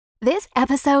This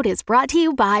episode is brought to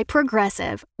you by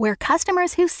Progressive, where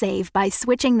customers who save by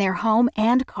switching their home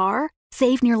and car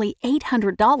save nearly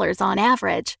 $800 on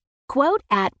average. Quote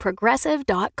at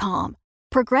progressive.com.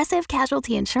 Progressive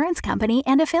Casualty Insurance Company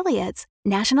and Affiliates.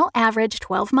 National average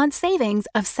 12-month savings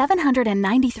of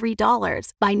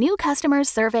 $793 by new customers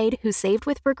surveyed who saved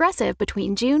with Progressive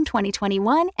between June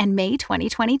 2021 and May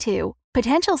 2022.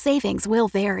 Potential savings will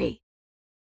vary.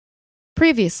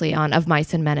 Previously on Of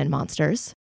Mice and Men and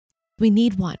Monsters. We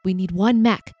need one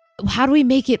mech. How do we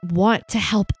make it want to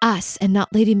help us and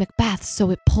not Lady Macbeth so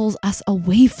it pulls us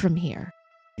away from here?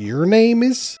 Your name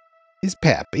is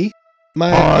Pappy.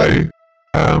 I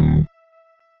am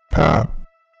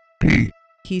Pappy.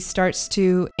 He starts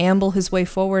to amble his way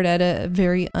forward at a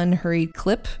very unhurried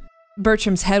clip.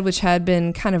 Bertram's head, which had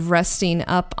been kind of resting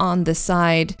up on the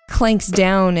side, clanks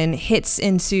down and hits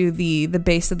into the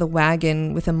base of the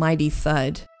wagon with a mighty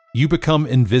thud. You become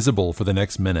invisible for the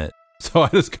next minute, so I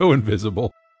just go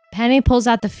invisible. Penny pulls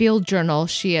out the field journal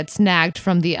she had snagged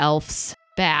from the elf's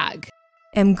bag.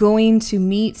 Am going to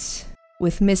meet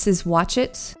with Mrs.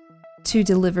 Watchett to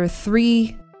deliver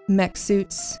 3 mech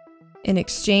suits. In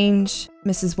exchange,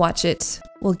 Mrs. Watchett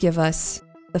will give us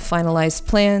the finalized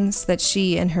plans that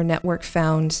she and her network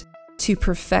found to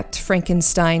perfect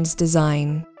Frankenstein's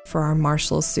design for our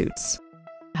martial suits.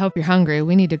 I hope you're hungry.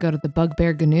 We need to go to the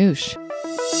Bugbear Ganoush.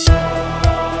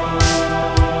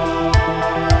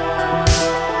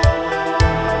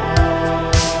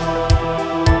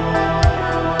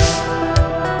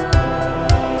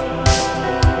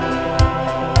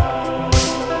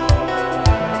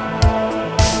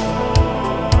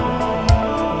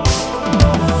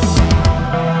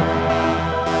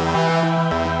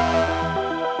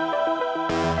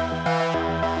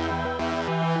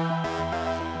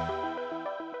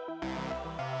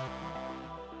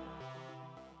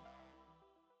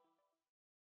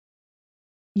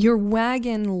 Your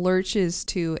wagon lurches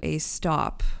to a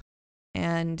stop,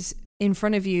 and in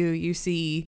front of you, you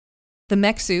see the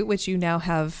mech suit, which you now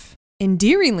have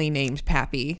endearingly named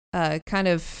Pappy,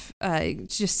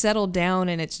 just settle down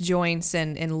in its joints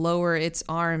and lower its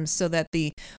arms so that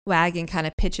the wagon kind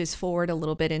of pitches forward a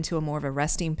little bit into a more of a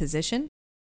resting position.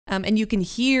 And you can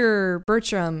hear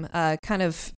Bertram kind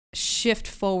of shift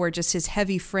forward, just his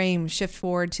heavy frame shift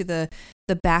forward to the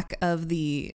back of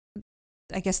the,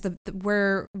 I guess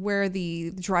where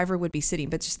the driver would be sitting,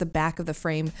 but just the back of the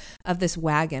frame of this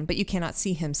wagon, but you cannot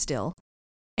see him still.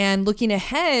 And looking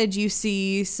ahead, you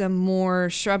see some more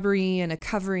shrubbery and a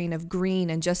covering of green,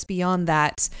 and just beyond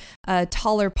that, a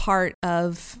taller part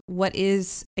of what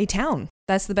is a town.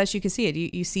 That's the best you can see it.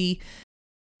 You see,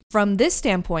 from this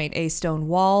standpoint, a stone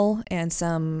wall and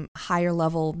some higher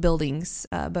level buildings,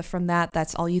 but from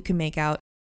that's all you can make out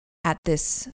at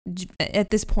this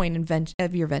point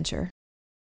of your venture.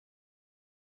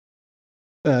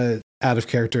 Out of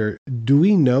character, do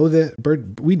we know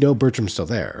that we know Bertram's still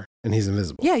there and he's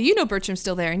invisible? Yeah, you know Bertram's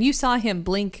still there, and you saw him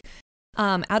blink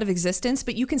out of existence,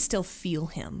 but you can still feel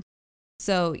him.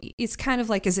 So it's kind of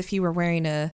like as if he were wearing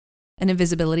an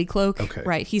invisibility cloak. Okay,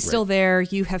 right? He's still there.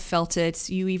 You have felt it.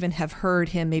 You even have heard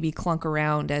him maybe clunk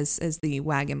around as the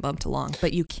wagon bumped along,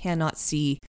 but you cannot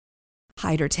see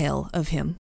hide or tail of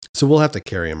him. So we'll have to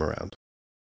carry him around.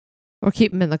 Or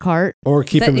keep him in the cart.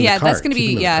 That's going to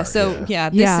be,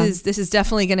 this is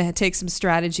definitely going to take some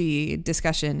strategy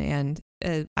discussion, and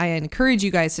I encourage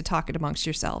you guys to talk it amongst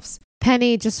yourselves.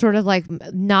 Penny just sort of like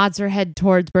nods her head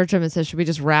towards Bertram and says, should we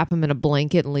just wrap him in a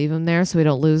blanket and leave him there so we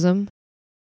don't lose him?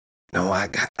 No, I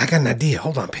got an idea.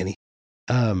 Hold on, Penny.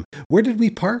 Where did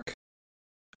we park?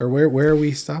 Or where are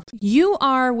we stopped?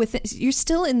 You're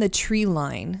still in the tree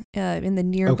line, in the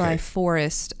nearby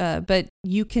forest, but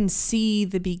you can see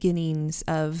the beginnings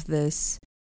of this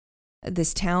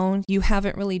town. You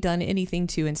haven't really done anything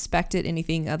to inspect it,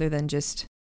 anything other than just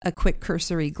a quick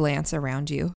cursory glance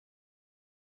around you.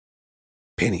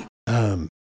 Penny,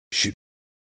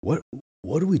 what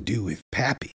do we do with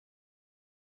Pappy?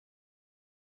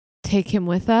 Take him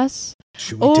with us?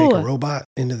 Should we take a robot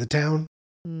into the town?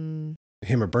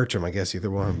 Him or Bertram, I guess,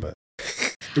 either one, but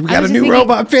we got a new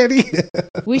robot, Penny.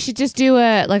 We should just do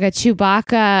a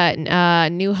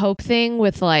Chewbacca New Hope thing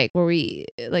with where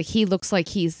he looks like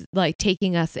he's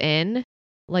taking us in,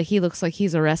 like he looks like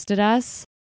he's arrested us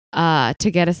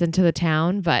to get us into the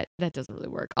town, but that doesn't really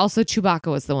work. Also,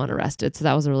 Chewbacca was the one arrested, so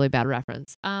that was a really bad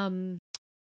reference. I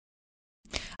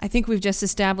think we've just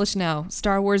established now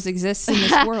Star Wars exists in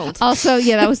this world. Also,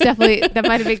 yeah, that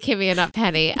might have been Kimmy and not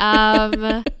Penny.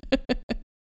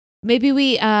 Maybe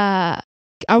we are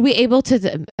we able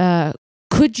to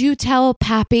could you tell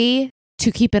Pappy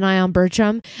to keep an eye on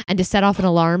Bertram and to set off an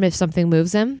alarm if something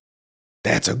moves him?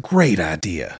 That's a great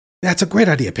idea. That's a great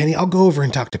idea, Penny. I'll go over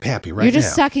and talk to Pappy right now. You're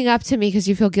just sucking up to me because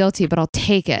you feel guilty, but I'll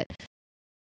take it.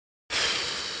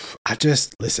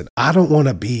 Listen, I don't want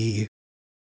to be.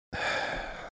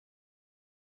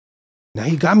 Now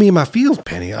you got me in my feels,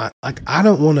 Penny. I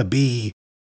don't want to be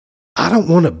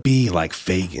like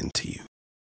Fagin to you.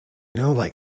 You know,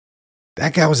 like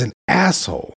that guy was an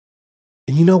asshole.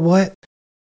 And you know what?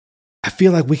 I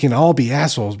feel like we can all be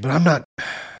assholes, but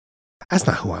that's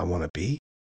not who I want to be.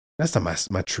 That's not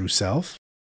my true self.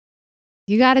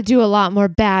 You got to do a lot more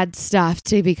bad stuff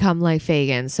to become like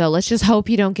Fagin. So let's just hope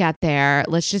you don't get there.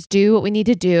 Let's just do what we need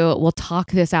to do. We'll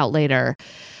talk this out later.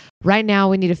 Right now,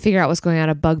 we need to figure out what's going on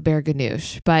at Bugbear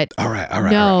Ganoush. But all right.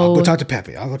 No, I'll go talk to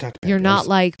Pappy. You're not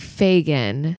like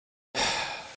Fagin.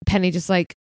 Penny just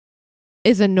like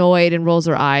is annoyed and rolls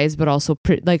her eyes, but also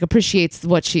appreciates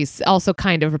what she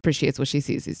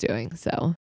sees he's doing. So,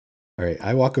 all right,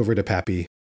 I walk over to Pappy.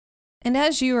 And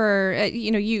as you are,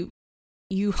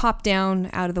 you hop down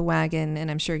out of the wagon,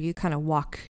 and I'm sure you kind of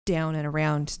walk down and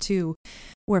around to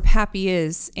where Pappy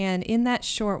is. And in that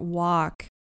short walk,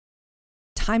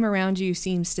 time around you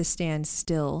seems to stand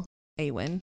still,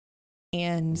 Awen.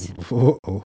 And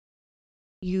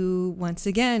you once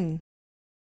again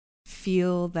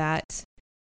feel that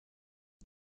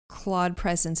clawed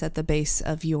presence at the base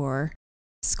of your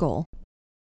skull.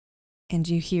 And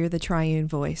you hear the triune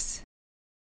voice.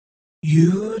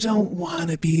 You don't want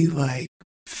to be like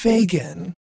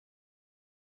Fagin.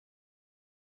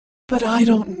 But I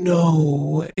don't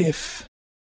know if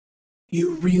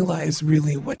you realize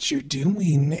really what you're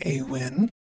doing, Awen.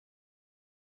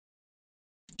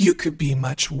 You could be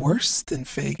much worse than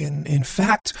Fagin. In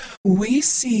fact, we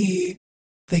see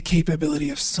the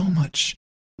capability of so much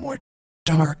more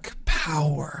dark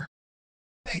power.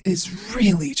 It is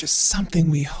really just something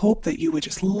we hope that you would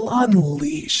just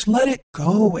unleash. Let it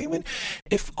go, Awen.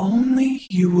 If only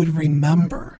you would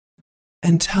remember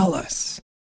and tell us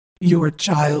your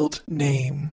child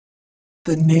name,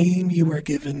 the name you were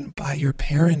given by your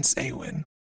parents, Awen.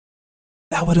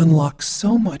 That would unlock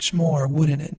so much more,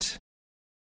 wouldn't it?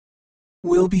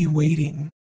 We'll be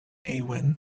waiting,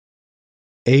 Awen.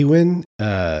 Awen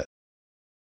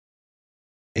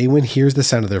hears the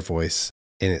sound of their voice,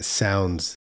 and it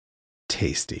sounds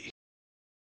tasty.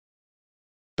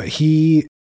 But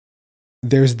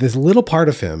there's this little part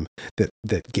of him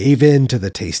that gave in to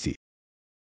the tasty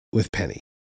with Penny.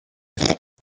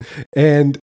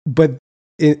 But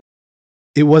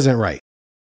it wasn't right.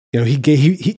 You know,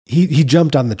 he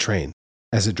jumped on the train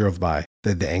as it drove by,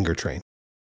 the anger train.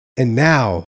 And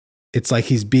now it's like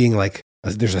he's being like,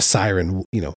 there's a siren,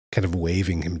 you know, kind of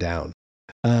waving him down.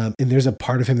 And there's a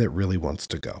part of him that really wants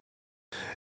to go.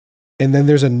 And then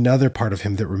there's another part of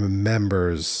him that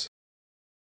remembers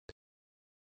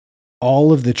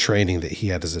all of the training that he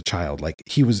had as a child. Like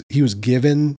he was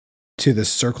given to the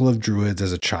circle of druids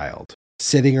as a child,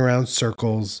 sitting around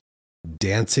circles,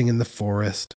 dancing in the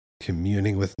forest,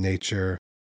 communing with nature,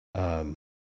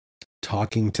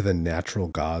 talking to the natural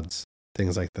gods,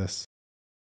 things like this.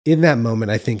 In that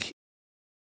moment, I think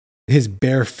his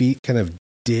bare feet kind of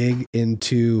dig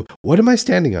into, what am I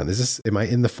standing on? Am I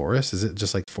in the forest? Is it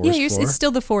just like forest floor? It's still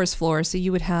the forest floor. So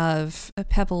you would have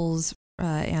pebbles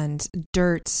and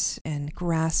dirt and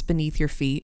grass beneath your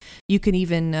feet. You can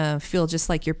even feel just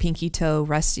like your pinky toe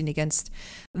resting against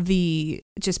the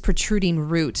just protruding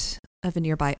root of a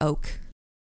nearby oak.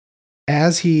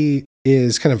 As he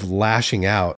is kind of lashing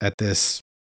out at this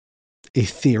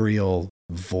ethereal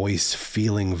voice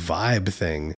feeling vibe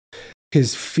thing,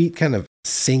 his feet kind of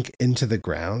sink into the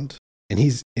ground, and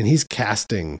he's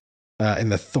casting in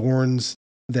the thorns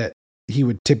that he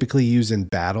would typically use in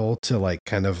battle to like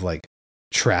kind of like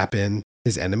trap in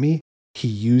his enemy. He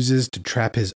uses to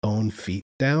trap his own feet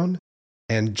down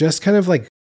and just kind of like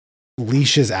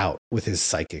leashes out with his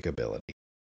psychic ability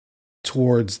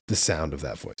towards the sound of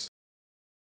that voice.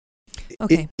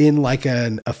 Okay. In like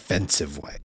an offensive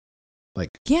way. Like,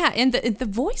 yeah, and the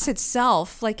voice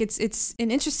itself, like it's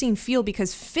an interesting feel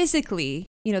because physically,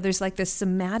 you know, there's like this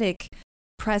somatic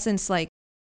presence, like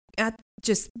at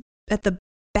the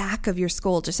back of your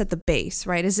skull, just at the base,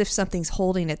 right, as if something's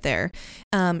holding it there,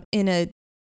 in a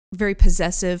very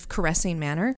possessive, caressing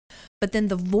manner. But then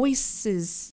the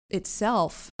voices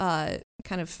itself, kind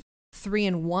of 3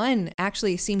 in 1,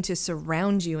 actually seem to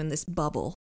surround you in this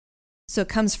bubble. So it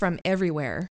comes from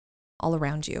everywhere, all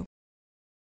around you.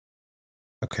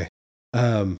 Okay.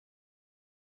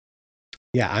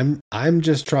 Yeah, I'm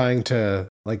just trying to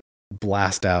like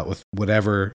blast out with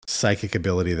whatever psychic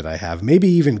ability that I have. Maybe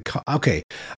even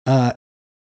I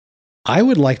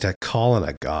would like to call on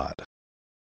a god,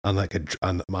 on like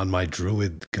on my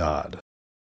druid god.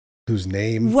 whose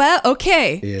name Well,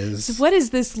 okay. is So what does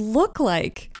this look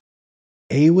like?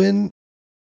 Awen,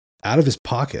 out of his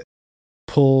pocket,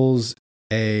 pulls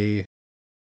a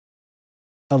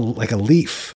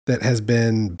leaf that has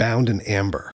been bound in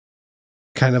amber,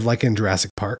 kind of like in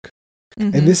Jurassic Park.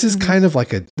 Mhm, And this is mhm. kind of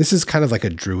like a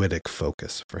druidic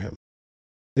focus for him.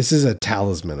 This is a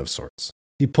talisman of sorts.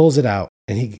 He pulls it out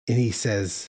and he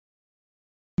says,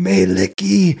 "May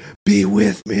Licky be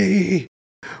with me.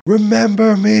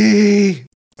 Remember me."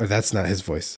 Or that's not his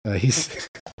voice. He's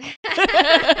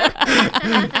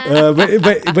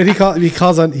but he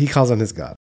calls on his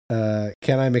god.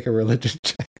 Can I make a religion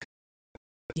check?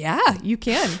 Yeah, you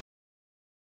can.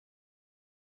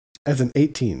 As an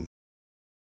 18.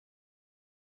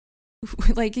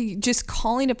 Like just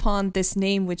calling upon this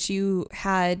name which you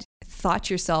had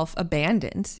thought yourself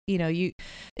abandoned, you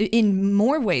in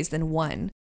more ways than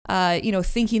one,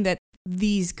 thinking that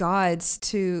these gods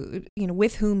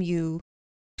with whom you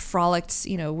frolicked,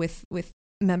 with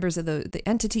members of the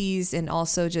entities, and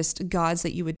also just gods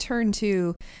that you would turn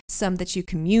to, some that you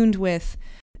communed with,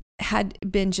 had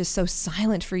been just so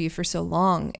silent for you for so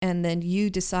long. And then you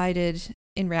decided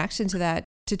in reaction to that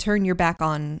to turn your back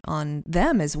on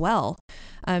them as well.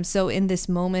 So in this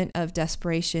moment of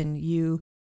desperation, you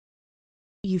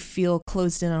feel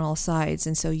closed in on all sides.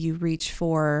 And so you reach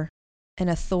for an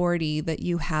authority that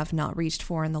you have not reached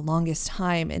for in the longest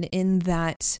time. And in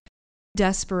that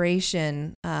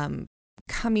desperation,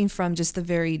 coming from just the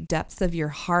very depth of your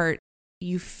heart,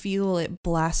 you feel it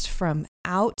blast from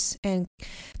out, and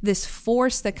this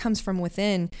force that comes from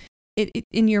within, it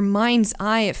in your mind's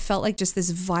eye, it felt like just this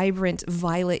vibrant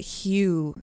violet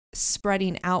hue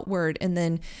spreading outward and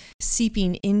then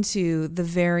seeping into the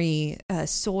very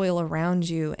soil around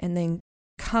you, and then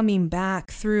coming back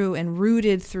through and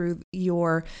rooted through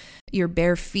your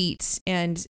bare feet,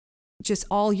 and just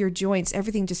all your joints.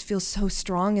 Everything just feels so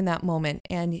strong in that moment,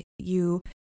 and you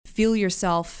feel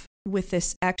yourself with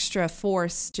this extra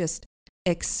force just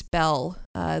expel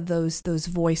those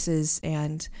voices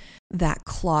and that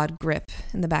clawed grip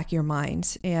in the back of your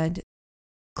mind. And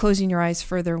closing your eyes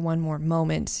further one more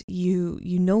moment, you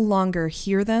no longer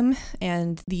hear them,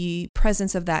 and the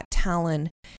presence of that talon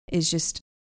is just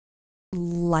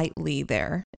lightly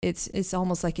there. It's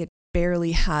almost like it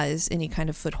barely has any kind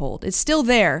of foothold. It's still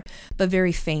there, but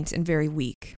very faint and very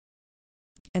weak.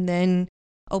 And then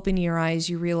opening your eyes,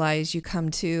 you realize you come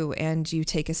to, and you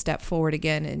take a step forward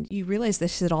again, and you realize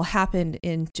this had all happened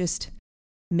in just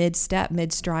mid-step,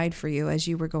 mid-stride for you as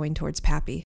you were going towards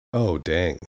Pappy. Oh,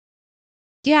 dang.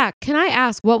 Yeah, can I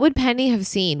ask, what would Penny have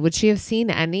seen? Would she have seen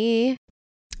any?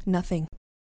 Nothing.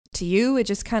 To you, it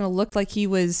just kind of looked like he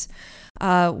was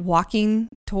walking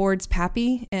towards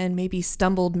Pappy and maybe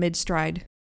stumbled mid-stride.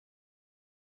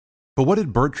 But what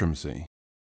did Bertram see?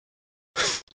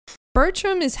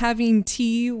 Bertram is having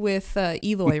tea with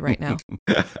Eloy right now.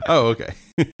 Oh, okay.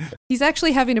 He's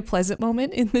actually having a pleasant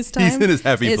moment in this time. He's in his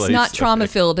happy it's place. It's not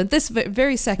trauma-filled at this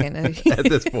very second. At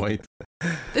this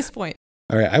point.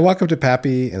 All right, I walk up to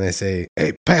Pappy and I say,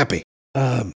 "Hey, Pappy,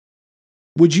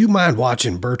 would you mind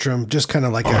watching Bertram? Just kind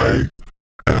of like I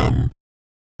am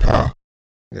Pappy.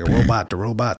 a robot to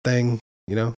robot thing,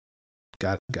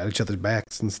 Got each other's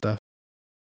backs and stuff.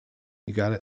 You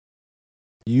got it?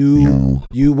 You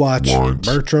watch want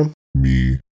Bertram.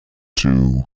 Me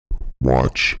to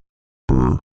watch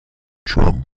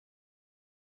Bertram.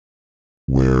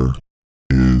 Where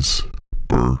is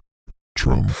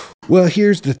Bertram? Well,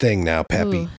 here's the thing now,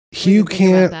 Pappy. Ooh, You what do you think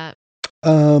can't. about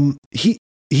that?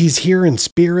 He's here in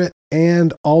spirit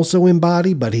and also in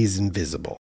body, but he's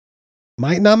invisible.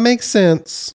 Might not make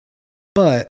sense,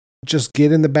 but just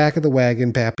get in the back of the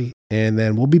wagon, Pappy, and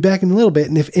then we'll be back in a little bit.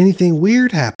 And if anything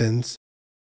weird happens,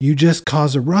 you just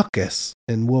cause a ruckus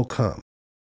and we'll come."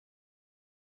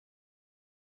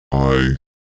 I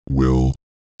will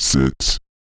sit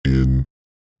in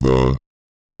the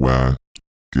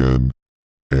wagon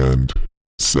and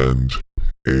send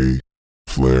a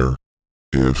flare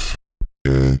if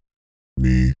anyone.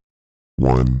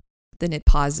 Then it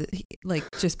pauses, like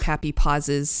just Pappy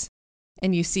pauses,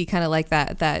 and you see kind of like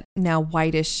that now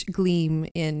whitish gleam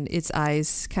in its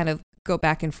eyes kind of go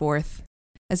back and forth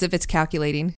as if it's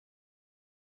calculating.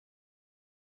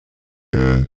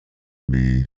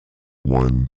 Anyone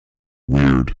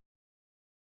weird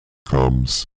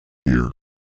comes here.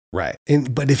 Right.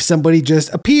 But if somebody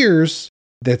just appears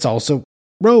that's also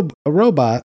a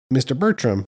robot, Mr.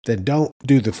 Bertram, then don't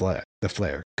do the flare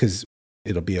because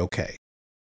it'll be okay.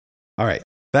 All right.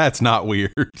 That's not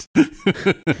weird.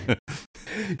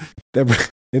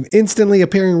 An instantly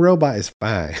appearing robot is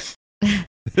fine.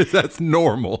 That's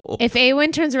normal. If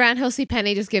Awen turns around, he'll see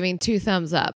Penny just giving 2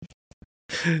 thumbs up.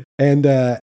 And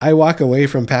I walk away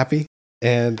from Pappy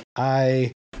and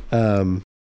I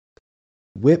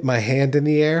whip my hand in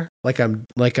the air like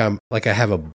I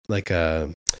have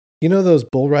a you know those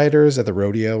bull riders at the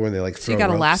rodeo when they like throw So you got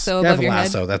ropes? a lasso I have above a your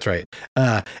lasso, head? that's right.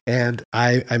 And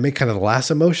I make kind of the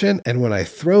lasso motion, and when I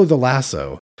throw the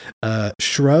lasso,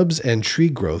 shrubs and tree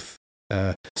growth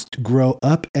grow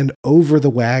up and over the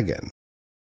wagon.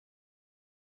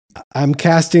 I'm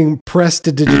casting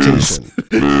prestidigitation.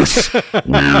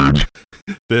 Weird.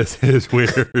 This is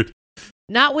weird.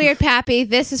 Not weird, Pappy.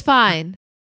 This is fine.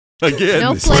 Again,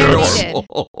 No this player is needed.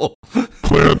 normal.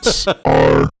 Plants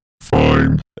are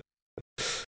fine.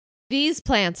 These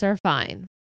plants are fine.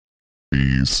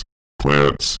 These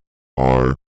plants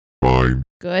are fine.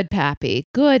 Good, Pappy.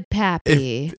 Good,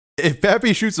 Pappy. If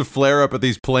Pappy shoots a flare up at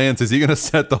these plants, is he going to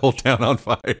set the whole town on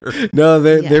fire? No,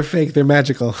 Yeah. they're fake. They're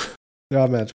magical. They're all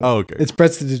magical. Oh, okay. It's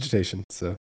prestidigitation.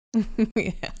 So,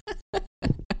 Yeah.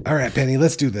 all right, Penny,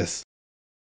 let's do this.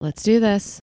 Let's do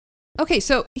this. Okay,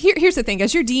 so here's the thing.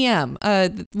 As your DM,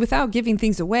 without giving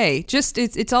things away, just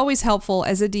it's always helpful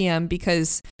as a DM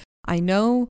because I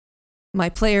know my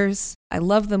players, I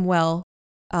love them well,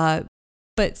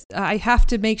 but I have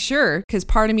to make sure because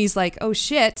part of me is like, oh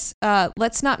shit,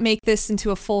 let's not make this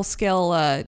into a full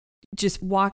scale, just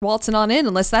waltzing on in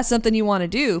unless that's something you want to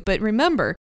do. But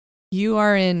remember, you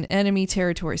are in enemy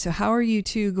territory, so how are you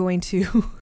two going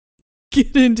to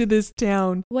get into this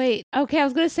town? Wait, okay, I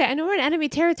was going to say, I know we're in enemy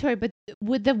territory, but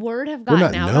would the word have We're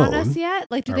gotten not out on known. us yet?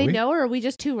 Like, do Are they we? know, or are we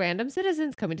just two random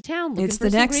citizens coming to town looking It's for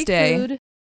the some next Greek day. food?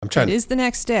 I'm trying It to. is the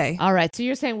next day. All right, so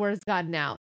you're saying word's gotten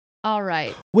out. All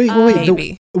right. Wait.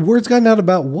 Maybe. The word's gotten out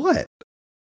about what?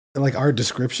 Like our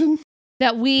description?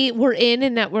 That we were in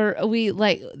and that we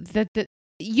like, that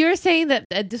you're saying that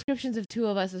descriptions of two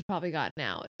of us has probably gotten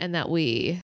out and that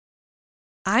we...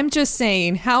 I'm just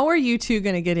saying, how are you two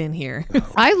going to get in here?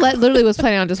 I literally was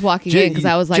planning on just walking in because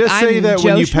I was like, just say I'm that Joe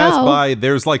when you pass Schmo. by,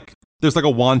 there's like a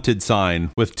wanted sign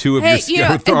with two of Hey, your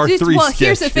our three well,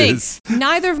 here's the thing. sketches.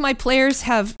 Neither of my players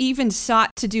have even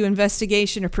sought to do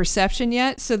investigation or perception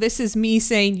yet. So this is me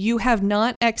saying you have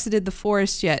not exited the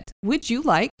forest yet. Would you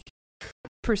like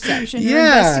perception or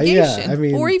Yeah, investigation? I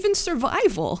mean- or even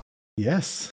survival?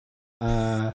 Yes.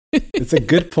 It's a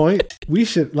good point. We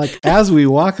should, like, as we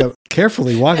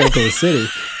carefully walk up to the city.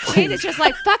 Kate is just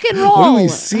like, fucking What do roll. we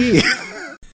see?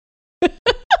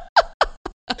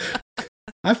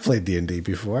 I've played D&D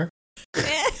before.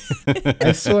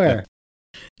 I swear.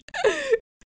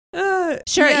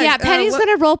 Sure, yeah, Penny's what-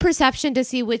 going to roll perception to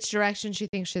see which direction she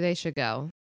thinks they should go.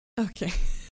 Okay.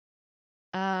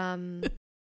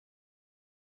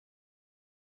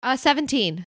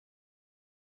 17.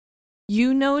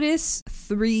 You notice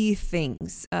three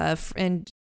things, and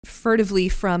furtively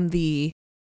from the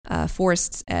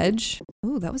forest's edge.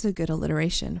 Ooh, that was a good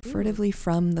alliteration. Furtively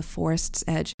from the forest's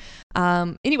edge.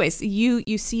 Anyways,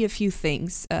 you see a few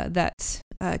things that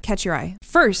catch your eye.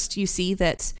 First, you see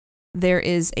that there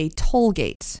is a toll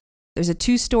gate. There's a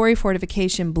 2-story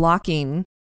fortification blocking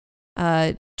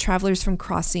travelers from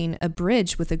crossing a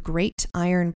bridge with a great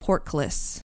iron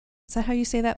portcullis. Is that how you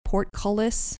say that?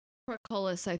 Portcullis?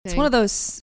 Portcullis, I think. It's one of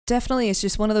those, definitely, it's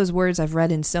just one of those words I've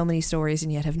read in so many stories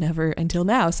and yet have never until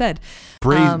now said.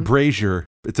 Brazier.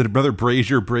 It's another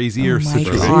Brazier, Brazier Oh my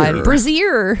situation. God.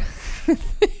 Brazier.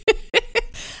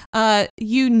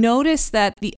 You notice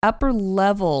that the upper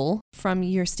level, from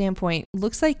your standpoint,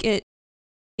 looks like it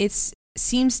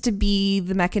seems to be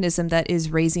the mechanism that is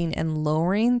raising and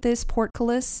lowering this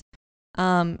portcullis.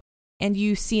 And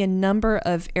you see a number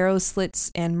of arrow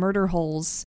slits and murder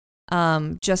holes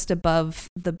just above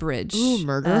the bridge. Ooh,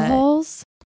 murder holes?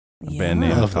 A band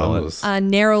name, Love call it. those. A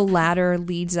narrow ladder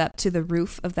leads up to the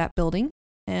roof of that building,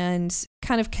 and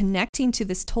kind of connecting to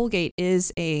this toll gate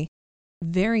is a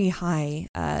very high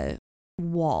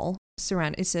wall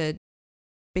surround. It's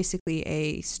basically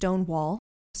a stone wall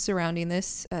surrounding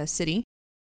this city.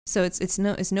 So it's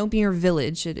no mere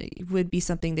village. It would be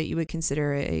something that you would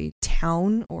consider a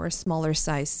town or a smaller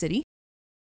sized city.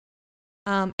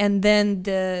 And then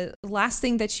the last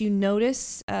thing that you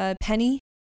notice, Penny,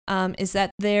 is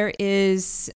that there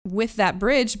is, with that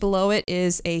bridge below it,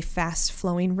 is a fast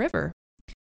flowing river.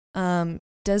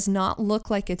 Does not look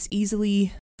like it's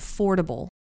easily fordable.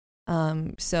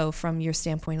 So from your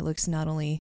standpoint, it looks not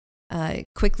only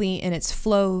quickly in its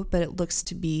flow, but it looks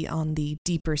to be on the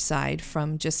deeper side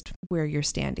from just where you're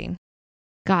standing.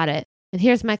 Got it. And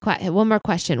here's my one more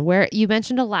question. Where you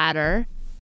mentioned a ladder,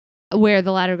 where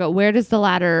the ladder go? Where does the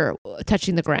ladder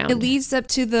touching the ground? It leads up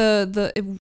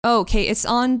to okay, it's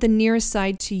on the nearest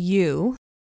side to you.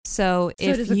 So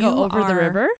if does it you go over the are-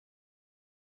 river?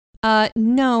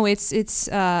 No, it's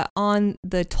on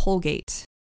the toll gate.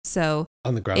 So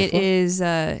On the ground it floor? is.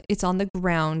 It's on the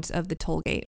ground of the toll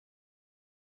gate.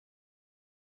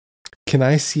 Can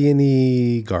I see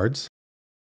any guards?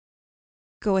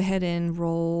 Go ahead and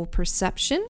roll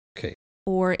perception. Okay.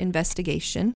 Or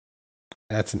investigation.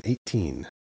 That's an 18.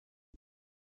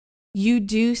 You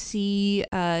do see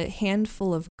a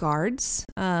handful of guards.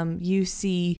 You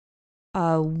see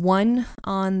one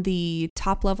on the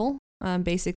top level,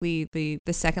 basically the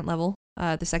second level,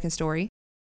 the second story.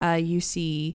 You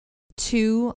see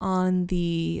two on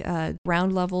the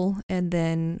ground level, and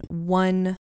then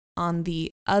one on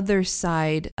the other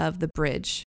side of the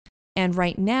bridge. And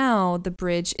right now, the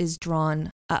bridge is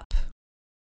drawn up.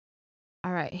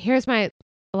 All right. Here's my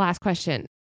last question.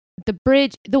 The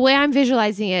bridge, the way I'm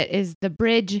visualizing it is the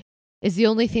bridge is the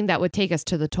only thing that would take us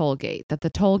to the toll gate, that the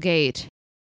toll gate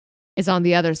is on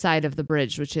the other side of the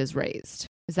bridge, which is raised.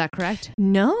 Is that correct?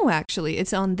 No, actually,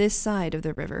 it's on this side of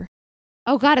the river.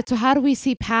 Oh, got it. So how do we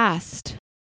see past?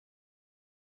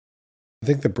 I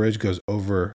think the bridge goes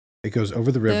over. It goes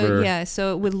over the river. Yeah,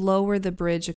 so it would lower the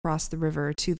bridge across the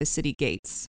river to the city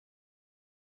gates.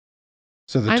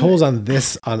 So the toll's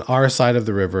on our side of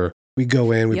the river. We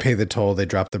go in, we pay the toll, they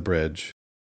drop the bridge.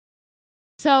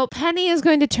 So Penny is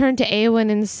going to turn to Awen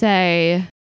and say,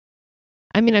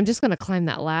 I mean, I'm just going to climb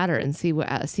that ladder and see what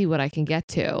I can get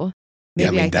to.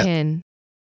 Maybe I can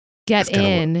get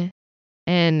in,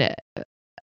 and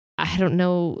I don't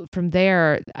know, from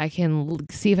there I can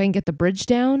see if I can get the bridge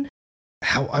down.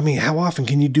 How often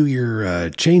can you do your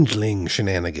changeling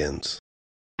shenanigans?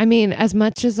 I mean, as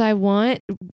much as I want,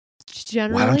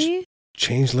 generally. Why don't you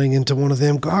changeling into one of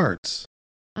them guards?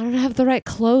 I don't have the right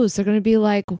clothes. They're going to be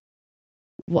like,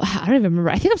 well, I don't even remember.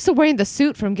 I think I'm still wearing the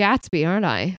suit from Gatsby, aren't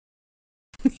I?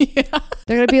 Yeah.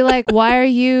 They're going to be like, why are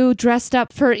you dressed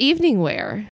up for evening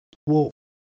wear? Well,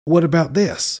 what about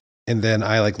this? And then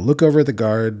I look over at the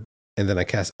guard, and then I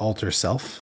cast Alter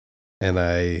Self, and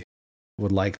I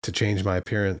would like to change my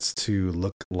appearance to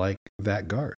look like that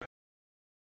guard.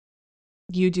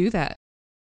 You do that.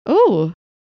 Ooh.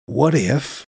 What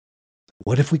if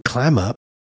we climb up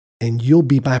and you'll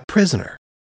be my prisoner?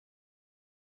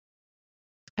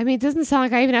 I mean, it doesn't sound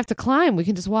like I even have to climb. We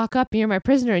can just walk up and you're my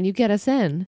prisoner and you get us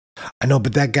in. I know,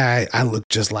 but that guy, I look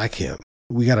just like him.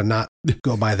 We got to not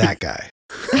go by that guy.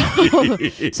 So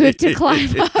we have to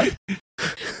climb up.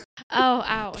 Oh,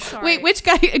 ow. Sorry. Wait, which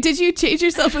guy? Did you change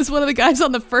yourself as one of the guys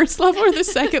on the first level or the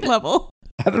second level?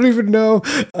 I don't even know.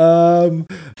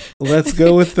 Let's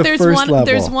go with the first level.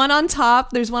 There's one on top.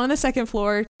 There's one on the second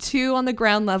floor, two on the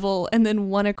ground level, and then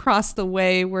one across the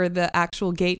way where the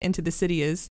actual gate into the city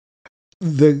is.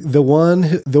 The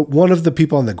one of the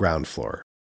people on the ground floor.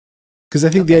 Because I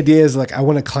think the idea is I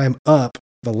want to climb up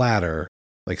the ladder,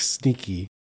 sneaky,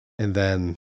 and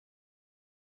then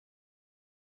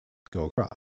go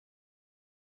across.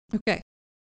 Okay.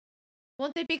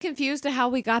 Won't they be confused at how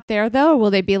we got there, though? Or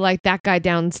will they be like, that guy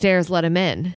downstairs, let him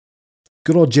in?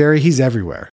 Good old Jerry, he's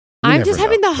everywhere. I'm just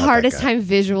having the hardest time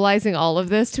visualizing all of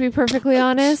this, to be perfectly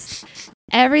honest.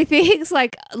 Everything's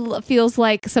feels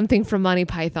like something from Monty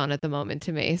Python at the moment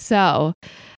to me. So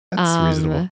that's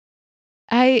reasonable.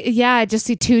 I just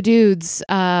see two dudes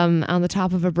on the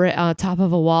top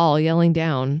of a wall yelling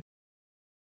down.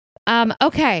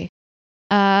 Okay.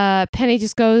 Penny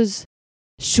just goes,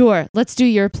 sure, let's do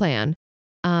your plan.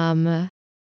 And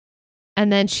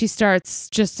then she starts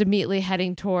just immediately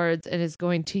heading towards and is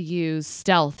going to use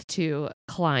stealth to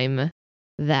climb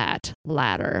that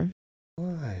ladder.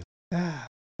 Climb that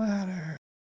ladder.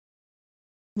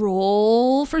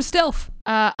 Roll for stealth.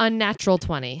 Unnatural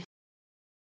 20.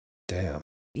 Damn.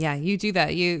 Yeah, you do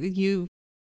that. You.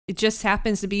 It just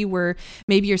happens to be where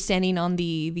maybe you're standing on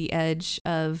the edge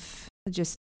of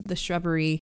just the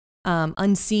shrubbery,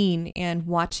 unseen, and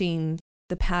watching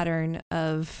the pattern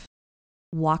of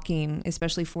walking,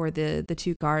 especially for the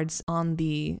two guards on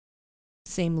the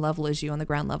same level as you on the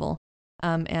ground level.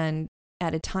 And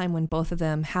at a time when both of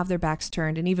them have their backs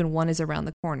turned and even one is around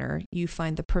the corner, you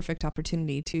find the perfect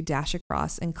opportunity to dash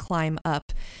across and climb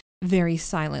up very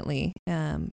silently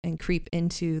and creep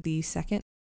into the second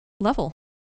level.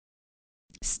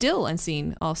 Still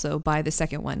unseen also by the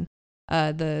second one,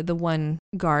 the one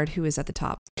guard who is at the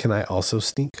top. Can I also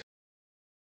sneak?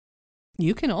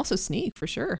 You can also sneak for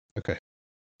sure. Okay.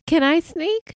 Can I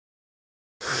sneak?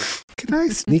 Can I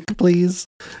sneak, please?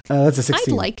 That's a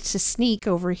 16. I'd like to sneak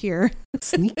over here.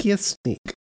 Sneakiest sneak.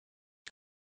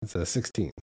 That's a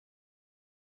 16.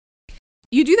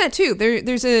 You do that too.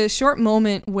 There's a short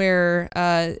moment where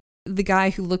the guy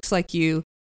who looks like you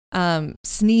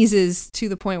sneezes to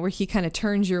the point where he kind of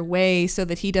turns your way so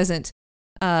that he doesn't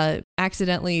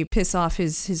accidentally piss off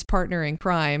his partner in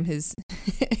crime.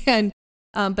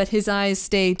 But his eyes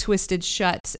stay twisted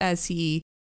shut as he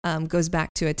goes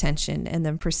back to attention and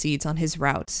then proceeds on his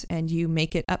route. And you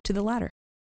make it up to the ladder.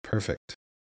 Perfect.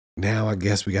 Now I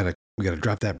guess we gotta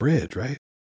drop that bridge, right?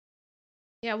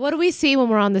 Yeah, what do we see when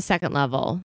we're on the second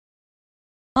level?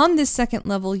 On this second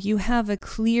level, you have a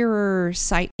clearer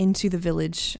sight into the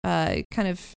village, kind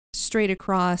of straight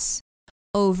across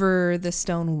over the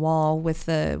stone wall with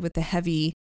the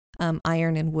heavy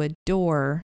iron and wood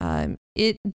door.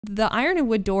 The iron and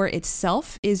wood door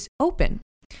itself is open,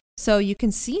 so you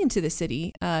can see into the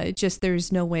city. Just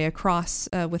there's no way across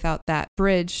without that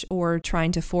bridge or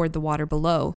trying to ford the water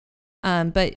below.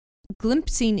 But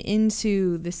glimpsing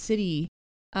into the city,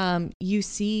 you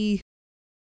see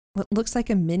what looks like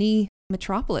a mini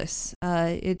metropolis.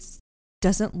 It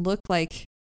doesn't look like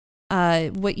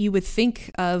what you would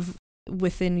think of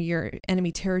within your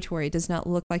enemy territory. It does not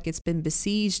look like it's been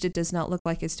besieged. It does not look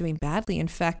like it's doing badly. In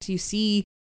fact, you see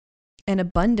an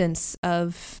abundance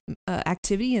of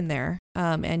activity in there,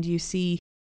 and you see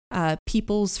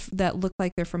peoples that look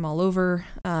like they're from all over.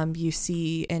 You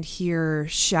see and hear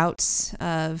shouts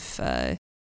of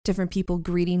different people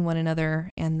greeting one another,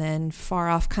 and then far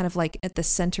off, kind of like at the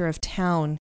center of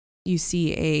town, you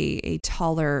see a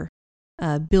taller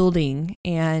building,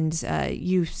 and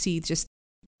you see just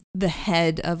the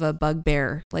head of a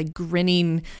bugbear, like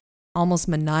grinning almost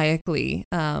maniacally,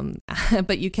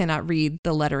 but you cannot read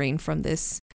the lettering from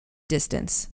this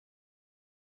distance.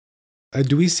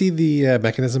 Do we see the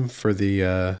mechanism for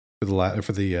the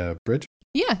bridge?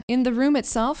 Yeah, in the room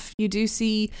itself, you do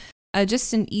see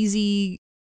just an easily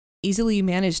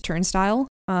managed turnstile.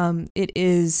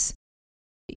 It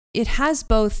has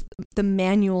both the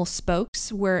manual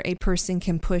spokes where a person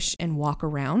can push and walk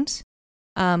around,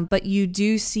 but you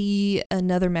do see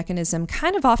another mechanism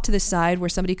kind of off to the side where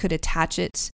somebody could attach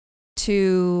it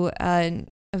to a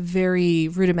very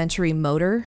rudimentary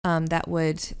motor that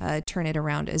would turn it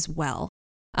around as well.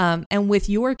 And with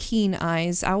your keen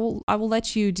eyes, I will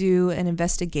let you do an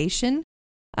investigation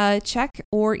check,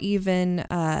 or even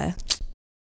an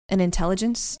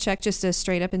intelligence check, just a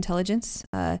straight up intelligence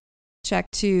check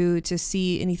to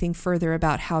see anything further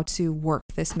about how to work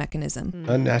this mechanism.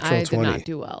 Unnatural 20. I did not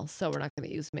do well, so we're not going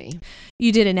to use me.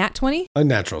 You did a nat 20?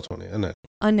 Unnatural 20.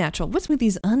 Unnatural. What's with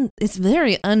these? It's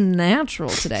very unnatural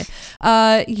today.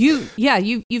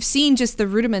 You've seen just the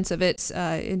rudiments of it.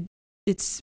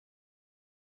 It's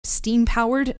steam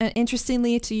powered,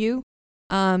 interestingly to you,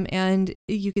 and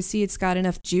you can see it's got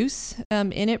enough juice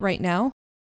in it right now.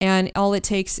 And all it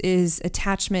takes is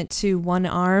attachment to one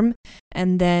arm,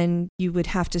 and then you would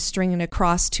have to string it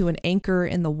across to an anchor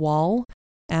in the wall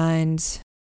and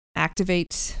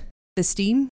activate the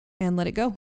steam and let it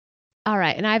go. All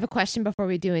right. And I have a question before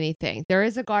we do anything. There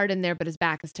is a guard in there, but his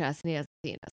back is to us and he hasn't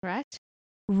seen us, correct?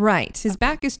 Right. His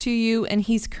back is to you, and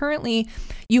he's currently,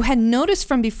 you had noticed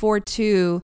from before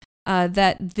too,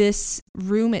 that this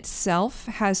room itself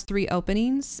has 3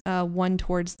 openings, one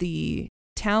towards the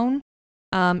town,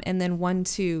 and then one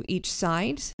to each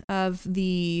side of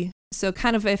so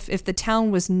kind of if the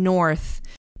town was north,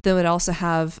 they would also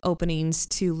have openings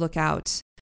to look out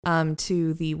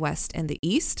to the west and the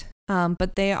east.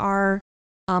 But they are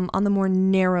on the more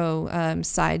narrow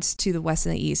sides to the west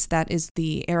and the east. That is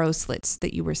the arrow slits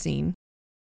that you were seeing.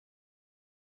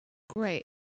 Great.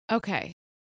 Okay.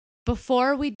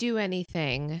 Before we do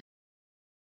anything,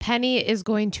 Penny is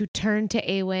going to turn to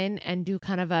Awen and do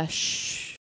kind of a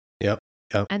shh. Yep.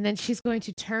 And then she's going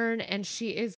to turn and she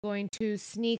is going to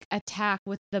sneak attack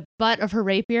with the butt of her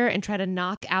rapier and try to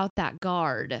knock out that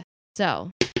guard.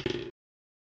 So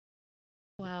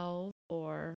 12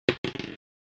 or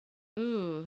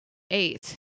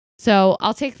 8. So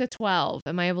I'll take the 12.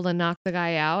 Am I able to knock the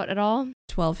guy out at all?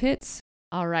 12 hits.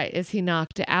 All right. Is he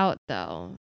knocked out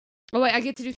though? Oh wait, I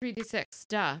get to do 3d6.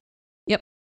 Duh. Yep.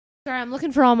 Sorry, I'm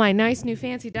looking for all my nice new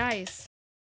fancy dice.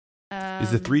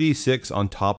 Is the 3d6 on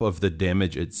top of the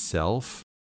damage itself?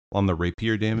 On the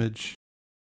rapier damage?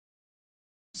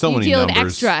 So you many deal numbers. an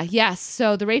extra, yes.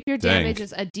 So the rapier damage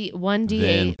is a 1d8.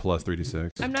 Then plus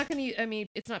 3d6. I'm not going to,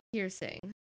 it's not piercing.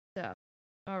 So,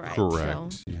 all right.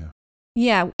 Correct, So. yeah.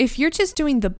 Yeah, if you're just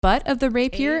doing the butt of the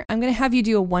rapier, 8. I'm going to have you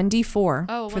do a 1d4 for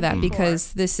that 1d4.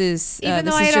 because this is Even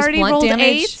this though I is had just already blunt rolled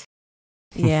damage. 8?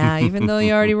 Yeah, even though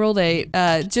you already rolled 8.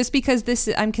 Just because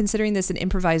I'm considering this an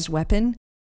improvised weapon.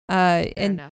 And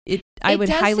enough. I would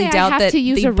highly doubt I have that to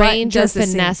use the a butt range or does the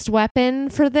same. finessed weapon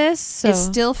for this. So It's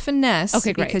still finesse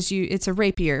Okay, great. because it's a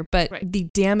rapier, but Right. the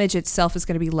damage itself is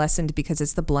going to be lessened because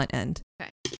it's the blunt end.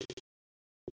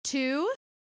 2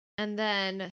 and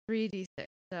then 3d6.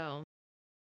 So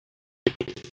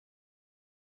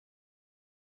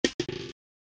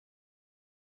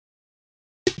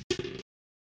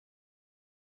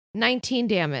 19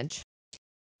 damage.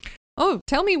 Oh,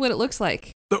 tell me what it looks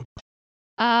like.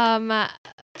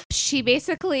 She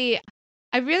basically,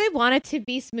 I really want it to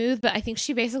be smooth, but I think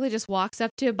she basically just walks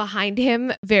up to behind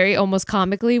him very almost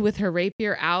comically with her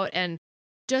rapier out and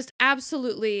just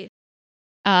absolutely,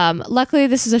 luckily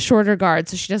this is a shorter guard,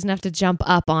 so she doesn't have to jump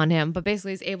up on him, but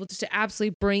basically is able to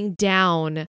absolutely bring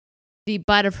down the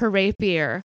butt of her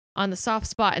rapier on the soft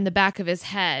spot in the back of his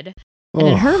head. And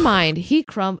in her mind, he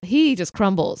just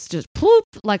crumbles, just ploop,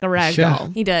 like a rag doll.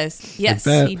 He does. Yes,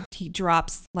 he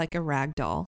drops like a rag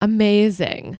doll.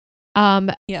 Amazing.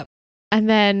 Yep. And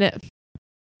then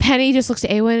Penny just looks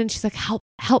at Awen and she's like,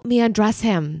 help me undress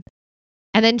him.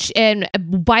 And then and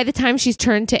by the time she's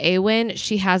turned to Awen,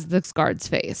 she has this guard's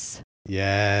face.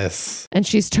 Yes. And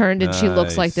she's turned and she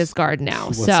looks like this guard now.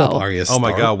 What's up, Arya Stark? Oh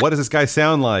my God, what does this guy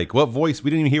sound like? What voice?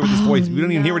 We didn't even hear what this voice. We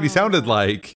didn't even hear what he sounded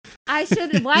like. Why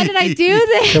did I do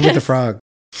this? Come with the frog.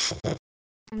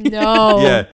 No.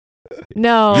 Yeah.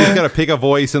 No. You just gotta pick a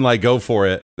voice and like go for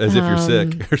it as if you're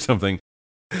sick or something.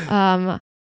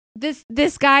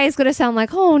 This guy is gonna sound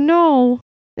like, oh no,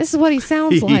 this is what he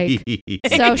sounds like.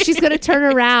 So she's gonna turn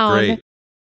around. Great.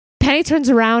 Penny turns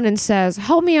around and says,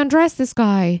 help me undress this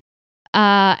guy.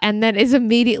 And then is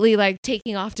immediately like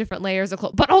taking off different layers of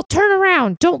clothes. But I'll turn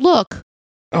around. Don't look.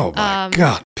 Oh my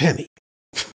God, Penny.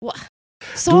 What?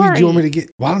 Sorry. Do you want me to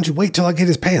get? Why don't you wait till I get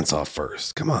his pants off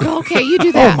first? Come on. Okay, you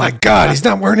do that. Oh my God, he's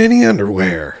not wearing any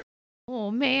underwear.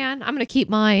 Oh man, I'm gonna keep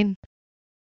mine.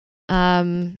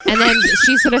 And then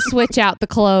she's gonna switch out the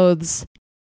clothes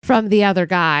from the other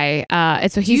guy.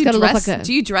 And so he's gonna look like a.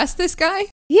 Do you dress this guy?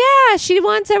 Yeah, she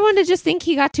wants everyone to just think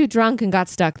he got too drunk and got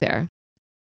stuck there.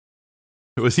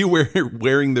 Was he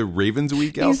wearing the Ravens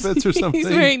Week outfits or something? He's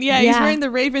wearing the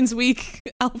Ravens Week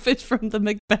outfit from the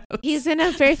Macbeth. He's in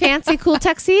a very fancy, cool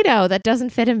tuxedo that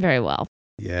doesn't fit him very well.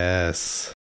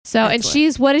 Yes. So, and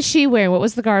what is she wearing? What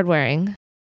was the guard wearing?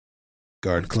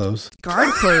 Guard clothes.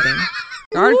 Guard clothing.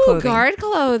 Guard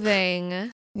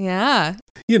clothing. Yeah.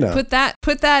 You know. Put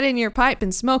that in your pipe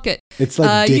and smoke it. It's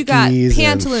like Dickies. You got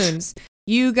pantaloons.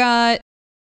 You got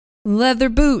leather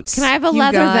boots. Can I have a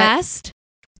leather vest?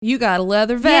 You got a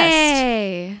leather vest.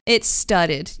 Yay. It's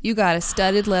studded. You got a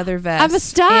studded leather vest. I'm a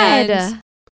stud.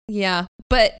 Yeah.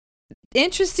 But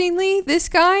interestingly, this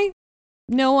guy,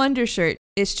 no undershirt.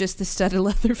 It's just the studded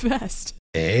leather vest.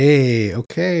 Hey,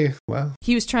 okay. Wow.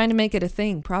 He was trying to make it a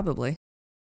thing, probably.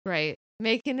 Right.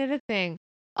 Making it a thing.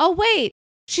 Oh, wait.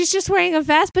 She's just wearing a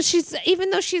vest, but even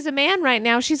though she's a man right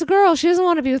now, she's a girl. She doesn't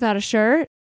want to be without a shirt.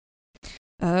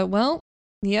 Well,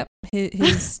 yep.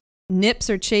 His nips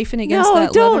are chafing against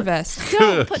that leather vest.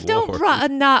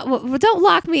 Don't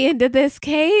lock me into this,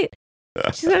 Kate.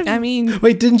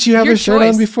 Wait, didn't you have a shirt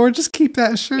on before? Just keep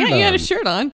that shirt on. Yeah, you had a shirt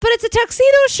on. But it's a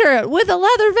tuxedo shirt with a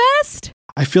leather vest.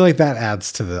 I feel like that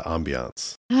adds to the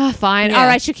ambiance. Fine. Yeah. All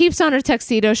right, she keeps on her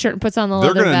tuxedo shirt and puts on the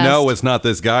leather vest. They're going to know it's not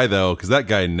this guy, though, because that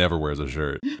guy never wears a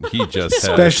shirt. He just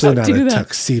Especially not a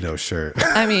tuxedo shirt.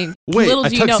 I mean, wait, little a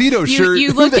do you tuxedo know, shirt?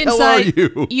 You look Who the inside, hell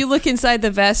are you? You look inside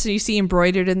the vest and you see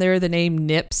embroidered in there the name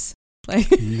Nips.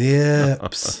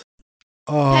 Nips.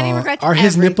 Penny regrets are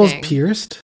his everything. nipples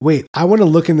pierced? Wait, I want to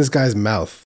look in this guy's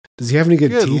mouth. Does he have any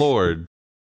good teeth? Good Lord.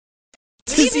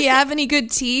 Does he have any good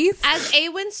teeth? As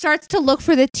Awen starts to look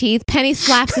for the teeth, Penny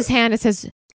slaps his hand and says,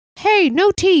 hey,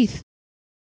 no teeth.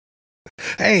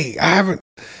 Hey, I haven't.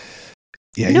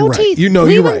 Yeah, no you're teeth. Right. You know,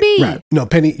 Leave you're him right. be. Right. No,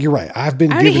 Penny, you're right. I've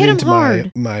been giving into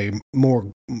hard. my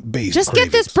more base. Just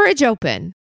cravings. get this bridge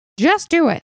open. Just do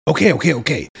it.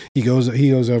 Okay. He goes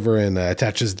over and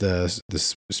attaches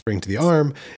the spring to the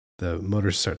arm. The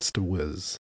motor starts to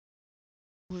whiz.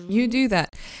 You do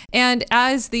that, and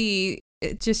as the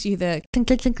click,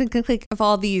 click, click, click, click, click of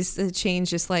all these chains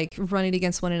just like running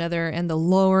against one another, and the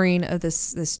lowering of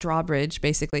this drawbridge,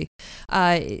 basically,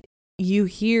 you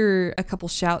hear a couple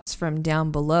shouts from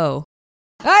down below.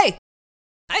 Hey,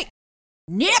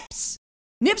 Nips,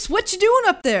 what you doing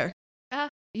up there?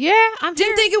 Yeah, I'm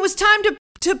Didn't think it was time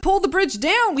to pull the bridge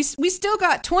down. We still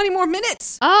got 20 more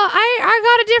minutes. I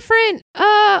got a different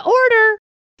order.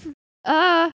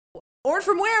 Order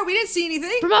from where? We didn't see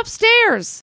anything. From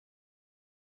upstairs.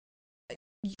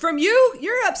 From you?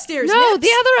 You're upstairs. No, Nips.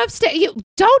 the other upstairs.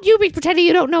 You be pretending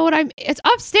you don't know what it's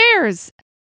upstairs.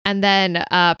 And then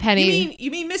Penny.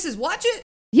 You mean Mrs. Watchett?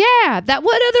 Yeah,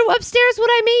 what other upstairs would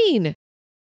I mean?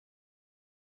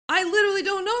 I literally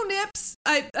don't know, Nips.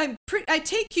 I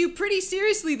take you pretty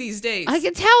seriously these days. I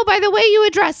can tell by the way you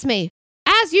address me.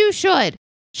 As you should.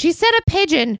 She said a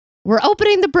pigeon. We're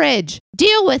opening the bridge.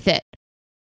 Deal with it.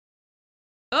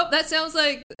 Oh, that sounds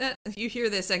like... you hear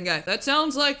this, second guy. That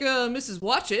sounds like Mrs.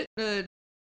 Watchett.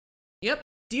 Yep,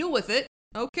 deal with it.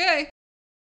 Okay.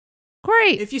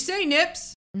 Great. If you say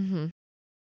Nips. Mm-hmm.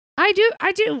 I do.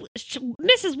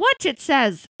 Mrs. What it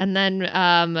says. And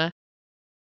then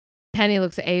Penny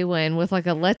looks at Awen with like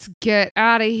a let's get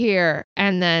out of here.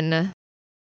 And then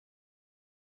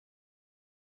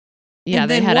yeah,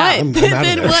 and they then head what? out.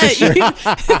 Then what?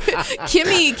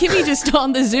 Kimmy just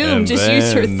on the Zoom And just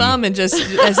used her then- thumb and just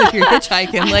as if you're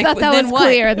hitchhiking. I Like thought that then was what?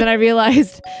 clear. And then I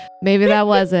realized maybe that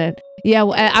wasn't. Yeah,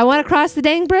 I want to cross the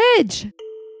dang bridge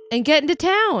and get into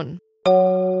town.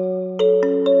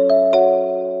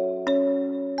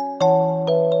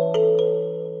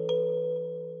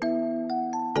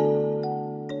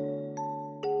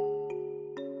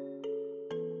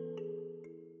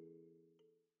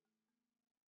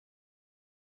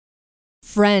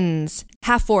 Friends,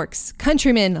 half-orcs,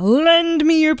 countrymen, lend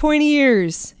me your pointy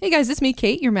ears. Hey guys, it's me,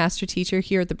 Kate, your master teacher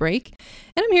here at The Break.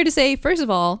 And I'm here to say, first of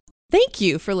all, thank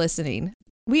you for listening.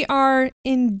 We are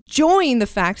enjoying the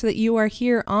fact that you are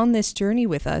here on this journey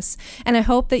with us. And I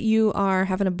hope that you are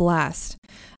having a blast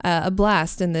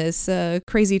in this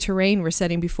crazy terrain we're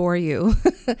setting before you.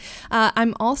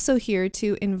 I'm also here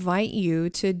to invite you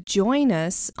to join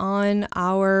us on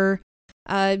our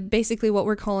basically what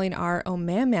we're calling our Oh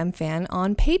Man Man Fan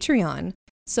on Patreon.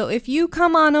 So if you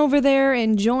come on over there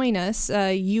and join us,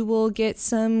 you will get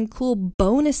some cool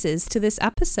bonuses to this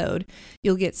episode.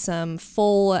 You'll get some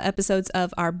full episodes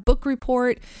of our book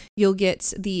report. You'll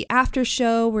get the after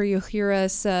show where you'll hear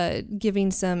us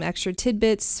giving some extra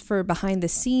tidbits for behind the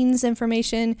scenes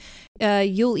information.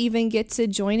 You'll even get to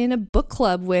join in a book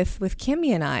club with Kimmy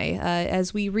and I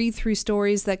as we read through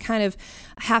stories that kind of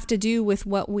have to do with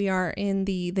what we are in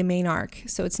the main arc.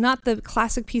 So it's not the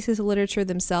classic pieces of literature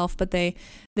themselves, but they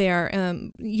are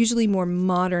usually more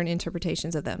modern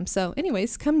interpretations of them. So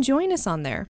anyways, come join us on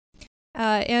there.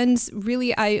 And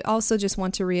really, I also just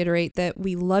want to reiterate that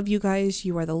we love you guys.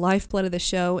 You are the lifeblood of the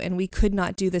show, and we could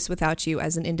not do this without you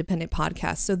as an independent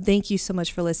podcast. So thank you so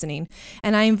much for listening.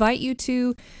 And I invite you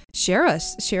to share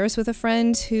us with a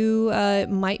friend who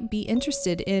might be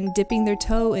interested in dipping their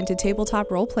toe into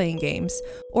tabletop role-playing games,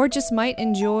 or just might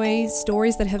enjoy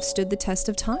stories that have stood the test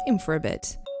of time for a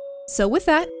bit. So with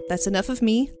that, that's enough of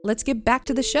me. Let's get back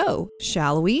to the show,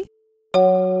 shall we?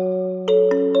 All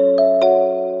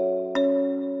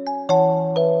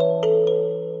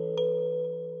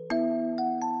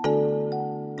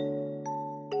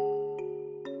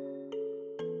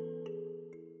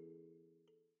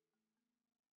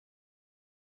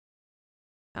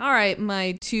right,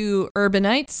 my two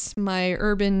urbanites, my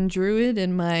urban druid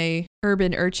and my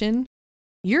urban urchin.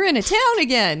 You're in a town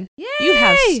again. Yay! You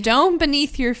have stone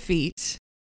beneath your feet.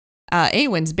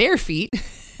 Awen's bare feet.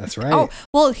 That's right. Oh,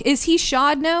 well, is he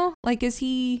shod now? Like, is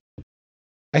he...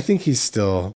 I think he's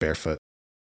still barefoot.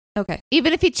 Okay.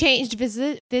 Even if he changed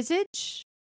visage?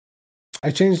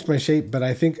 I changed my shape, but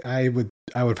I think I would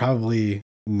probably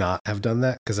not have done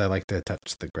that because I like to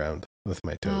touch the ground with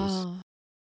my toes. Oh.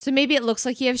 So maybe it looks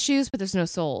like you have shoes, but there's no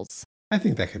soles. I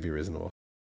think that could be reasonable.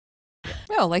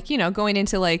 Well, like, going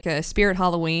into like a Spirit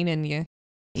Halloween and you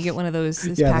get one of those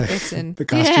packets and the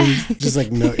costume, just like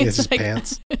it's just like-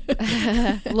 pants.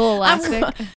 A little elastic.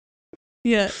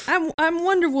 I'm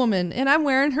Wonder Woman and I'm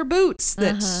wearing her boots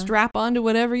that strap onto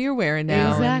whatever you're wearing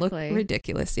now and look Exactly.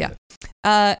 ridiculous. Yeah.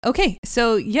 Okay.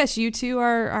 So yes, you two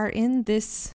are in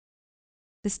this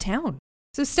town.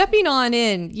 So stepping on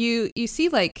in, you see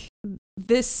like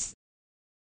this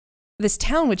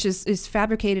town, which is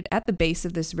fabricated at the base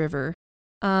of this river.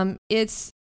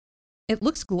 It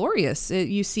looks glorious.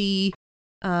 You see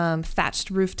thatched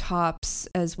rooftops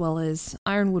as well as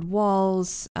ironwood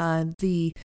walls.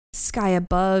 The sky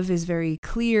above is very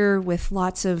clear with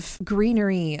lots of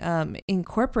greenery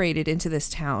incorporated into this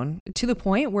town to the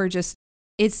point where just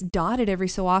it's dotted every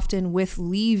so often with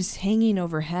leaves hanging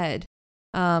overhead.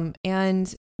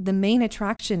 And the main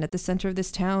attraction at the center of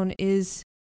this town is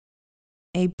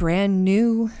a brand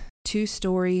new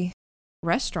 2-story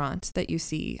restaurant that you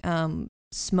see.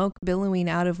 Smoke billowing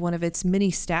out of one of its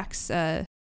mini stacks,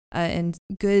 and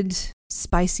good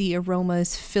spicy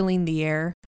aromas filling the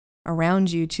air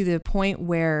around you to the point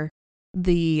where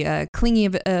the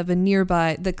clanging of a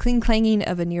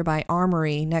nearby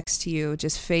armory next to you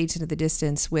just fades into the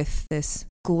distance with this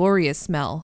glorious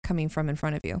smell coming from in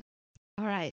front of you. All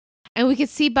right. And we could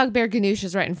see Bugbear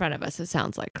Ganushas right in front of us, it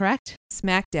sounds like, correct?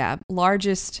 Smack dab,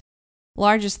 largest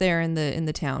there in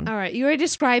the town. All right. You already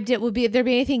described it. Will there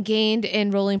be anything gained in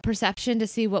rolling perception to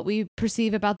see what we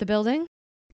perceive about the building?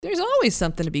 There's always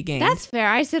something to be gained. That's fair.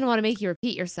 I just didn't want to make you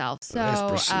repeat yourself. So Let's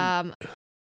proceed. I'm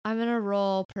going to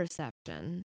roll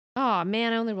perception. Oh,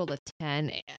 man, I only rolled a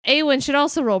 10. Awen should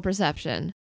also roll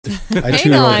perception. I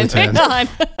too rolled a 10. Hang on.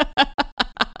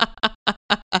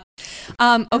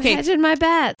 Okay. Imagine my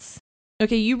bets.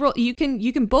 Okay, you roll. You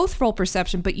can both roll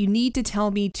perception, but you need to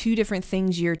tell me two different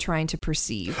things you're trying to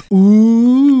perceive.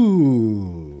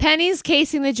 Ooh. Penny's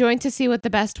casing the joint to see what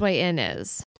the best way in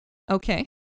is. Okay.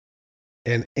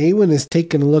 And Awen is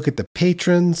taking a look at the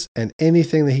patrons and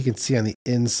anything that he can see on the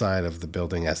inside of the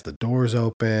building as the doors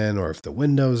open or if the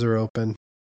windows are open.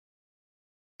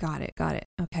 Got it.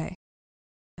 Okay.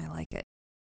 I like it.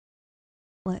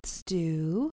 Let's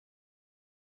do...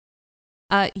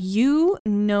 you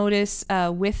notice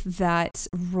with that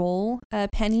roll,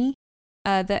 Penny,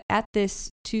 that at this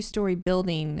 2-story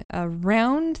building,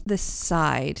 around the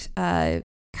side,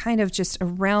 kind of just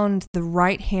around the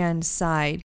right-hand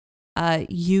side,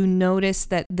 you notice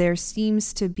that there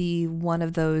seems to be one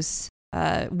of those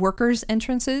workers'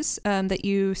 entrances that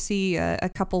you see a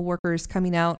couple workers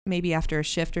coming out maybe after a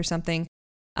shift or something.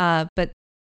 But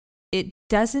it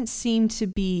doesn't seem to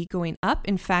be going up.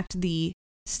 In fact, the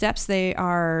steps they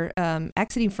are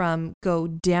exiting from go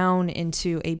down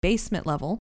into a basement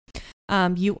level.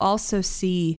 You also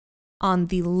see on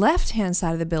the left-hand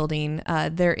side of the building,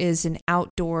 there is an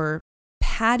outdoor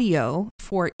patio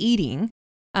for eating.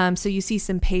 So you see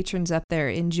some patrons up there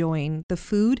enjoying the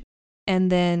food. And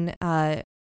then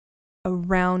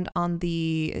around on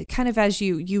the, kind of as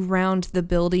you round the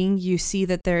building, you see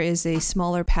that there is a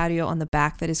smaller patio on the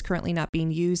back that is currently not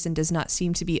being used and does not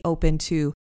seem to be open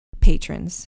to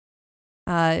patrons.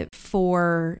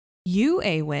 For you,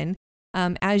 Awen,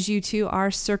 as you two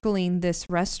are circling this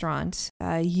restaurant,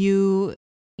 you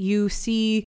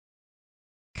see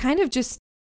kind of just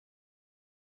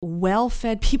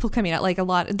well-fed people coming out, like a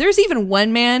lot. There's even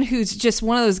one man who's just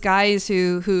one of those guys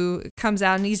who comes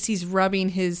out and he's rubbing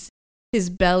his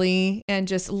belly and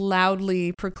just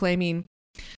loudly proclaiming,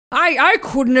 I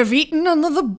couldn't have eaten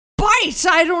another bite.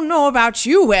 I don't know about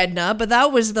you, Edna, but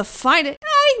that was the finest.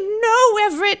 I know,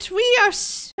 Everett. We are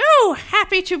so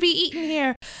happy to be eating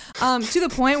here. To the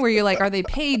point where you're like, are they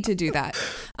paid to do that?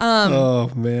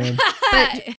 Oh, man. But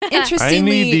I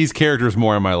interestingly, need these characters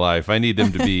more in my life. I need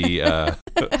them to be around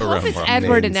It's more.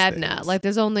 Edward and Mainstays. Edna. Like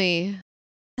there's only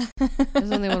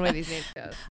one way these names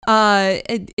go.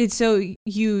 So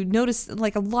you notice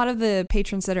like a lot of the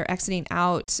patrons that are exiting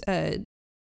out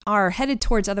are headed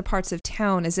towards other parts of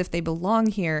town as if they belong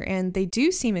here, and they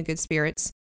do seem in good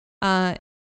spirits.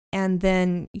 And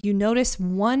then you notice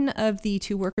one of the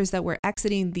two workers that were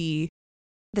exiting the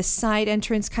side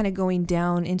entrance, kind of going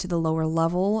down into the lower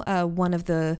level. One of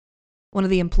the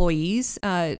employees,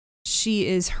 she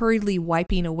is hurriedly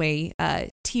wiping away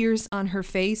tears on her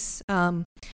face,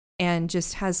 and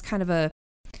just has kind of a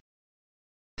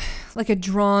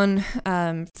drawn,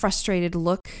 frustrated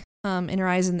look in her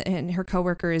eyes, and her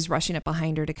coworker is rushing up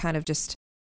behind her to kind of just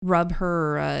rub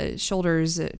her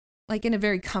shoulders, like in a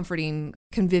very comforting,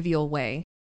 convivial way.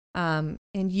 And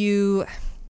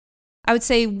I would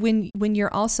say when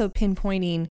you're also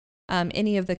pinpointing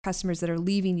any of the customers that are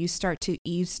leaving, you start to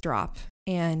eavesdrop,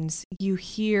 and you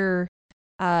hear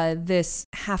this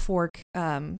half-orc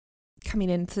coming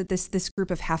into this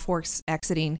group of half-orcs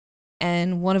exiting,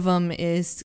 and one of them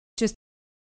is just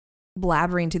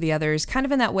blabbering to the others, kind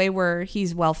of in that way where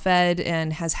he's well-fed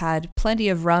and has had plenty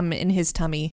of rum in his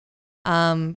tummy,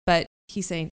 but he's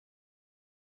saying,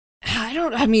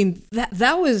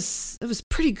 that was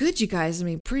pretty good, you guys. I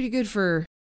mean, pretty good for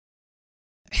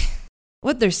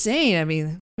what they're saying. I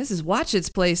mean, Mrs. Watchett's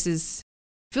place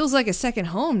feels like a second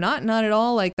home, not at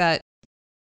all like that,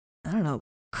 I don't know,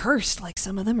 cursed like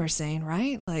some of them are saying,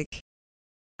 right? Like,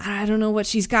 I don't know what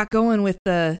she's got going with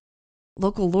the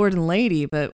local lord and lady,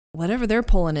 but whatever they're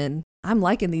pulling in, I'm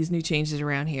liking these new changes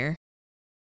around here.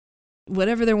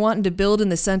 Whatever they're wanting to build in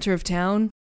the center of town,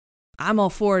 I'm all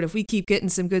for it if we keep getting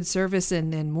some good service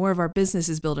and more of our business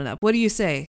is building up. What do you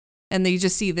say? And then you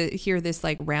just hear this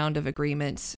like round of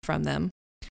agreements from them.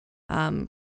 And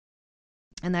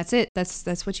that's it.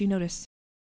 That's what you notice.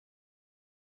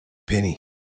 Penny,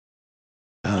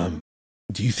 do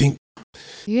you think,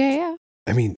 Yeah.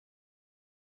 I mean,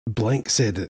 Blank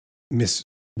said that Miss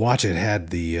Watchett had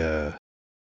the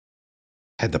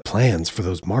plans for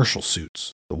those marshal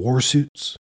suits, the war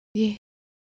suits. Yeah,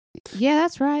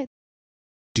 that's right.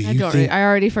 Do you think? I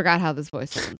already forgot how this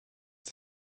voice sounds.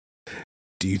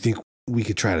 Do you think we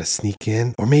could try to sneak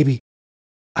in, or maybe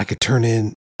I could turn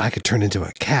into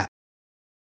a cat,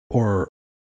 or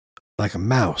like a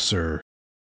mouse, or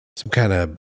some kind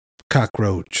of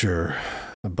cockroach, or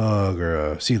a bug, or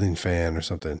a ceiling fan, or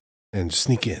something, and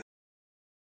sneak in?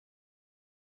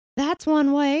 That's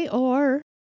one way. Or,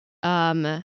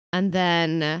 and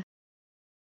then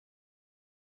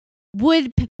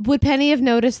would Penny have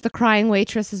noticed the crying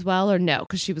waitress as well, or no?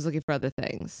 Because she was looking for other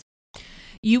things.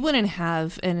 You wouldn't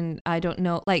have, and I don't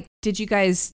know, like, did you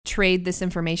guys trade this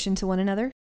information to one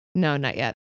another? No, not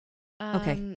yet.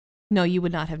 Okay. No, you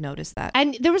would not have noticed that.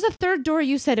 And there was a third door.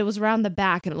 You said it was around the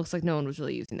back, and it looks like no one was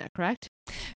really using that, correct?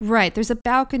 Right. There's a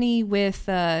balcony with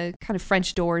kind of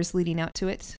French doors leading out to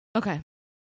it. Okay.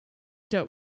 Dope.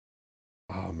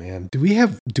 Oh man, we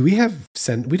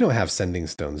don't have sending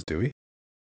stones, do we?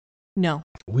 No.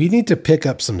 We need to pick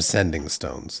up some sending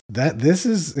stones. This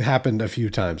has happened a few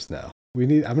times now. I'm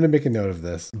going to make a note of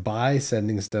this. Buy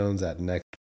sending stones at next,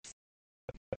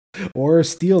 or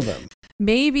steal them.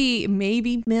 Maybe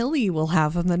Millie will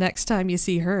have them the next time you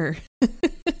see her.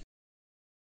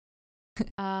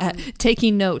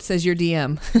 Taking notes as your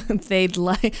DM. They'd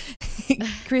like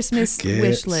Christmas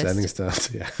wish list. Sending stones,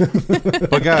 yeah.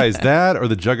 But guys, that or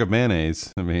the jug of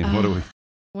mayonnaise. I mean, what are we?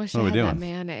 Wish What I are we had doing? that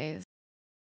mayonnaise.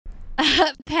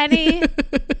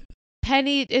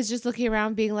 Penny is just looking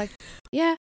around, being like,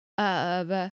 "Yeah,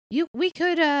 we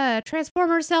could transform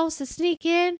ourselves to sneak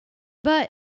in, but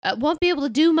won't be able to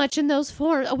do much in those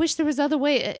forms. I wish there was another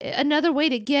way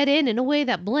to get in a way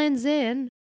that blends in."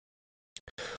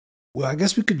 Well, I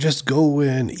guess we could just go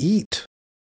and eat.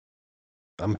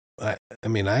 I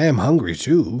am hungry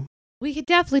too. We could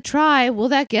definitely try. Will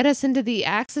that get us into the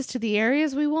access to the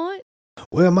areas we want?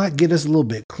 Well, it might get us a little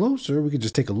bit closer. We could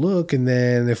just take a look, and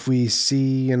then if we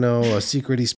see, a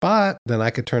secrety spot, then I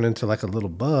could turn into like a little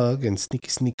bug and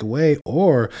sneak away.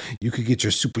 Or you could get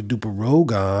your super duper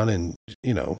rogue on and,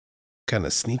 kind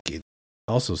of sneak it.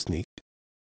 Also sneak.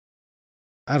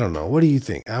 I don't know. What do you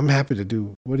think? I'm happy to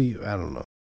do. I don't know.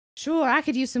 Sure, I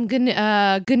could use some good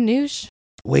news.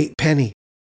 Wait, Penny.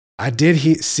 I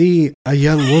did see a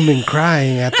young woman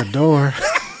crying at the door.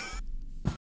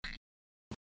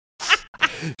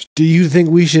 Do you think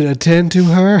we should attend to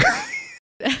her?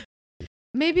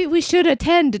 Maybe we should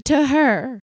attend to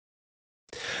her.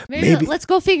 Maybe let's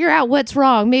go figure out what's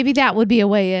wrong. Maybe that would be a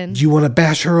way in. Do you want to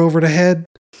bash her over the head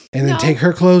and then take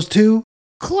her clothes too?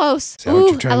 Close. Is that what Ooh,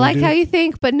 you're trying I to like do? how you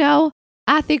think, but no,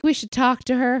 I think we should talk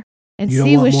to her and You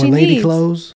see don't what want she more lady needs.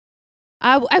 clothes?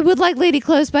 I would like lady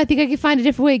clothes, but I think I can find a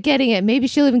different way of getting it. Maybe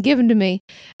she'll even give them to me,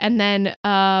 and then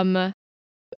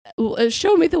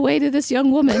show me the way to this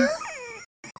young woman.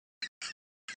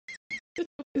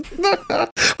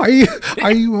 Are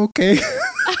you okay?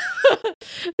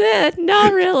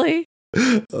 Not really.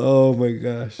 Oh my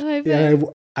gosh.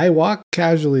 I walk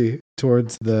casually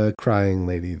towards the crying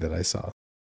lady that I saw.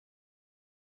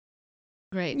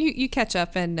 Great. You catch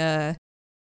up and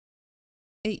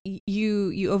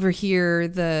you overhear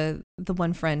the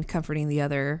one friend comforting the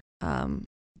other,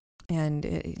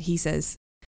 and he says,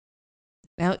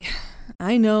 "Now,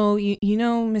 I know you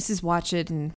know Mrs. Watchett,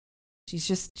 and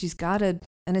she's got an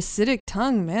acidic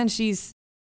tongue, man. It's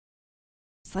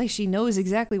like she knows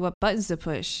exactly what buttons to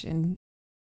push,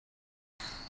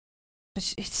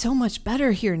 but it's so much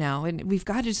better here now, and we've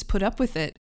got to just put up with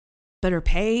it. Better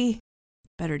pay,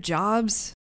 better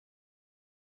jobs."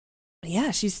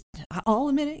 Yeah, I'll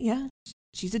admit it, yeah.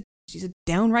 She's a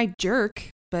downright jerk,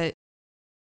 but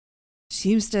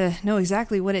seems to know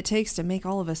exactly what it takes to make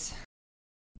all of us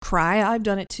cry. I've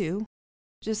done it too.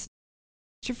 It's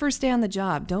your first day on the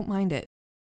job. Don't mind it.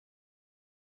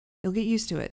 You'll get used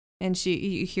to it. And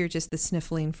you hear just the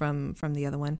sniffling from the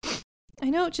other one.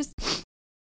 I know, just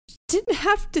didn't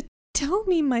have to tell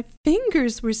me my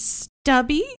fingers were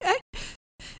stubby.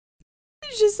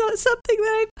 It's just not something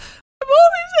that I've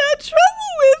always had trouble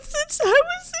with since I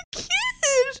was a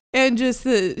kid. And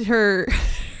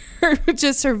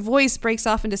just her voice breaks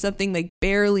off into something like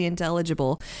barely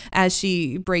intelligible as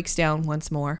she breaks down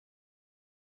once more.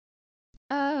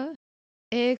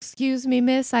 Excuse me,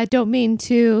 miss. I don't mean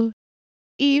to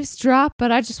eavesdrop,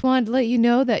 but I just wanted to let you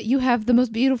know that you have the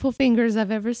most beautiful fingers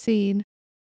I've ever seen.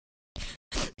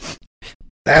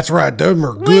 That's right. Them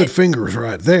are good fingers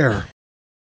right there.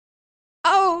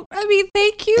 Oh, I mean,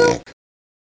 thank you.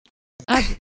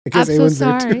 I'm so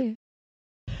sorry.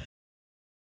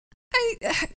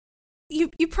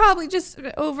 You probably just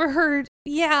overheard.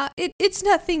 Yeah, it's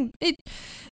nothing.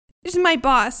 It's my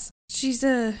boss. She's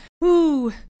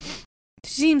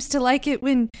seems to like it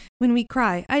when we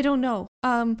cry. I don't know.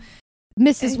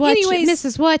 Mrs.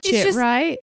 Watchett,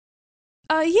 right?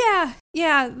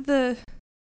 Yeah, the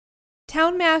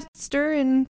town master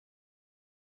and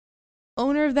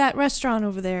owner of that restaurant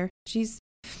over there.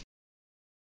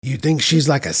 You think she's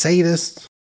like a sadist?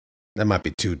 That might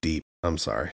be too deep. I'm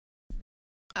sorry.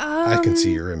 I can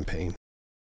see you're in pain.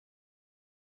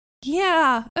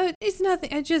 Yeah, it's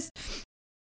nothing.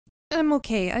 I'm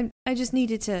okay. I just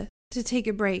needed to take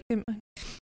a break.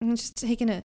 I'm just taking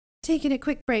a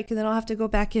quick break, and then I'll have to go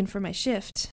back in for my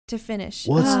shift to finish.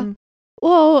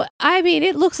 Well, I mean,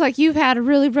 it looks like you've had a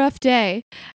really rough day.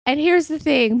 And here's the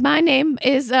thing. My name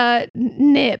is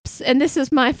Nips, and this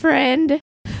is my friend.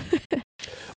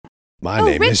 My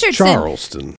name Richardson. is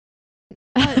Charleston.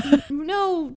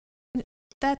 No,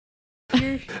 that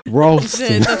you're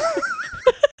Ralston.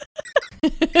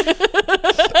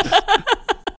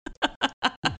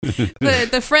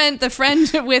 the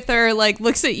friend with her like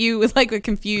looks at you with like a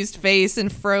confused face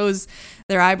and froze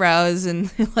their eyebrows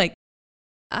and like,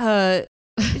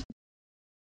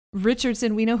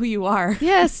 Richardson, we know who you are.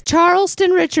 Yes,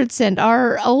 Charleston Richardson,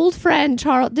 our old friend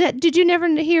Charles. Did you never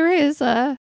hear his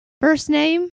first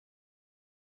name?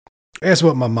 That's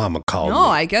what my mama called No, me.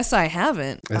 I guess I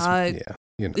haven't. Yeah,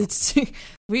 you know. It's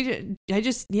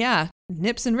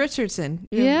Nips and Richardson.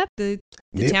 Yep. The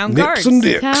Nip- town Nips guards. and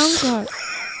Dips. Town guard.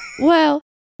 Well,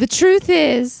 the truth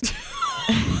is,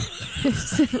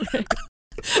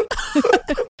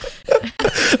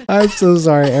 I'm so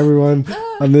sorry, everyone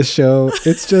on this show.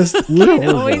 It's just little.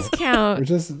 can always count.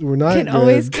 We're not Can good.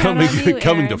 always count on you,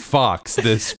 Coming to Aaron. Fox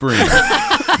this spring.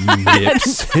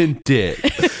 Nips and Dips.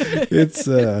 It's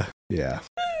yeah.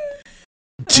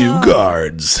 Two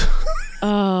guards.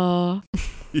 Oh.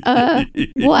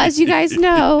 Well, as you guys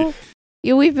know,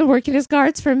 we've been working as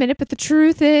guards for a minute, but the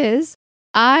truth is,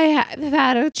 I have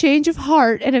had a change of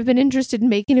heart and have been interested in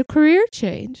making a career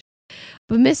change.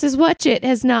 But Mrs. Watchit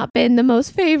has not been the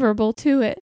most favorable to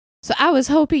it. So I was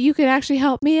hoping you could actually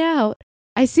help me out.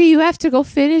 I see you have to go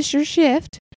finish your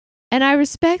shift, and I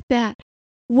respect that.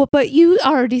 Well, but you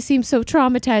already seem so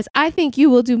traumatized. I think you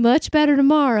will do much better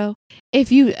tomorrow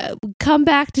if you come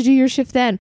back to do your shift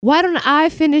then. Why don't I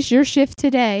finish your shift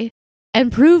today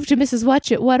and prove to Mrs.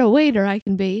 Watchit what a waiter I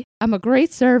can be? I'm a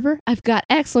great server. I've got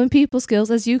excellent people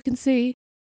skills, as you can see.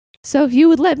 So if you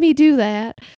would let me do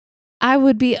that, I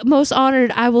would be most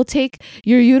honored. I will take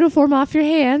your uniform off your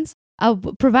hands. I'll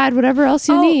provide whatever else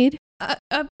you need.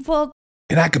 Well,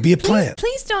 And I could be a plant.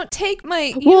 please don't take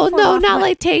my Well, uniform no, off not my-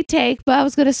 like take, but I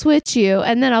was going to switch you,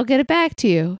 and then I'll get it back to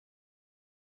you.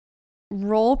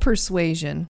 Roll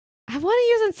persuasion. I want to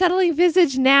use Unsettling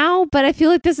Visage now, but I feel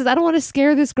like I don't want to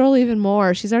scare this girl even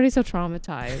more. She's already so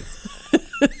traumatized.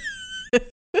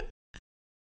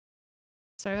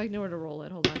 Sorry, I know where to roll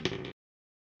it. Hold on.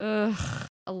 Ugh,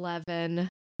 11.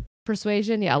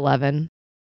 Persuasion? Yeah, 11.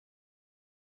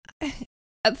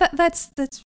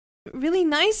 That's really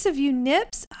nice of you,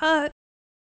 Nips.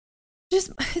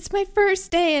 Just it's my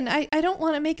first day, and I don't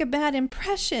want to make a bad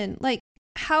impression. Like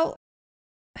how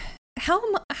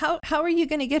are you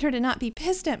going to get her to not be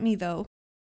pissed at me though?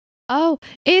 Oh,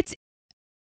 it's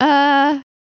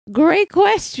great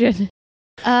question.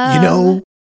 I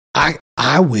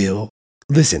will.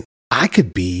 Listen, I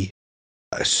could be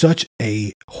such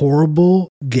a horrible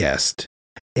guest,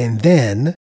 and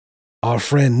then our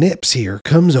friend Nips here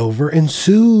comes over and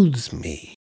soothes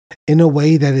me in a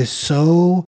way that is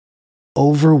so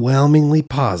overwhelmingly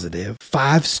positive,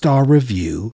 5-star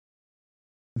review,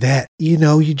 that, you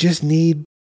just need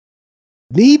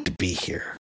to be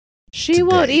here. She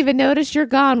won't today. even notice you're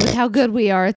gone with how good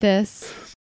we are at this.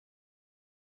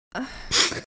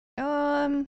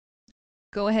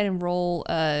 Go ahead and roll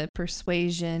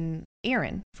persuasion,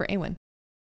 Aaron, for Awen.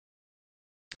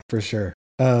 For sure.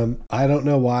 I don't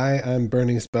know why I'm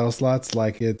burning spell slots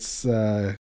like it's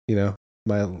my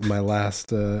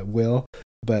last will,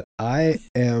 but I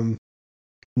am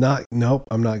not. Nope,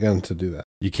 I'm not going to do that.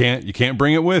 You can't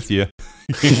bring it with you.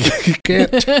 You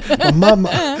can't. My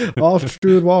mama, all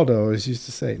Stuart Waldo used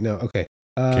to say. No, okay.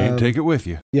 Can't take it with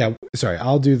you. Yeah, sorry.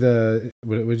 I'll do the.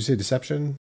 What would you say?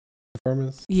 Deception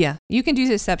performance. Yeah, you can do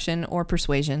deception or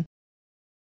persuasion.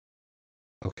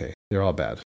 Okay, they're all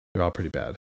bad. They're all pretty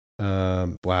bad.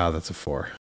 Wow, that's a 4.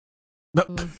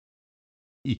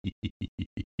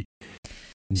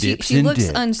 She looks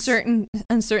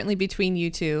uncertainly between you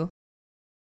two.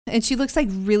 And she looks like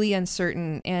really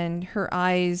uncertain, and her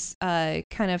eyes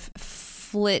kind of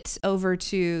flit over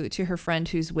to her friend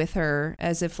who's with her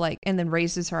as if like, and then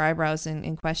raises her eyebrows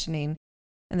in questioning.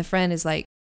 And the friend is like,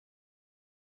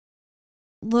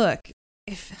 look,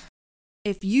 if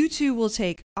you two will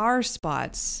take our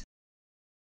spots,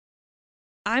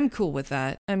 I'm cool with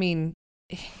that. I mean,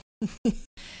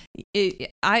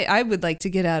 I would like to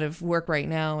get out of work right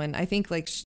now, and I think like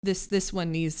this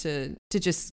one needs to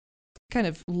just kind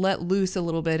of let loose a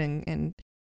little bit and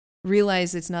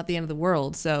realize it's not the end of the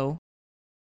world. So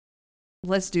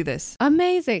let's do this.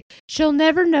 Amazing. She'll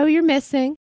never know you're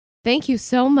missing. Thank you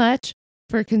so much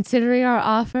for considering our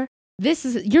offer.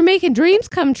 You're making dreams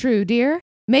come true, dear.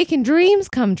 Making dreams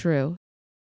come true.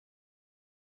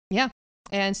 Yeah.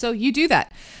 And so you do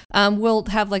that. We'll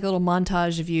have like a little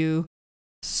montage of you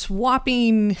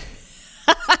swapping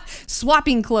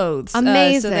swapping clothes. So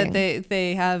Amazing. that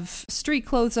they have street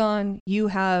clothes on. You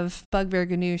have Bugbear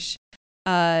Ganoush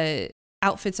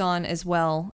outfits on as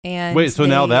well. And wait, so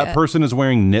now that person is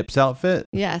wearing Nip's outfit?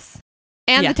 Yes.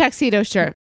 And Yeah. the tuxedo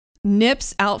shirt.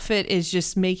 Nip's outfit is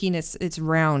just making its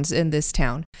rounds in this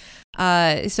town.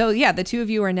 So yeah, the two of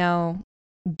you are now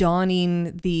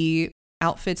donning the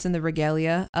outfits and the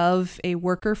regalia of a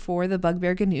worker for the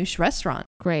Bugbear Ganoush restaurant.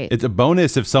 Great. It's a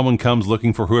bonus if someone comes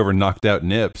looking for whoever knocked out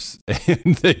Nips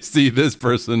and they see this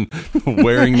person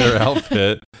wearing their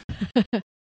outfit.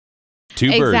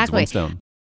 Two birds, Exactly. one stone.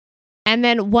 And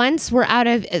then once we're out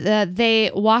of,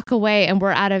 they walk away and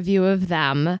we're out of view of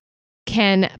them,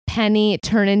 can Penny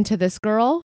turn into this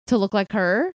girl to look like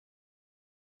her?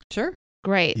 Sure.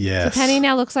 Great. Yes. So Penny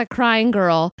now looks like crying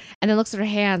girl and then looks at her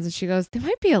hands and she goes, they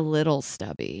might be a little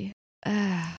stubby.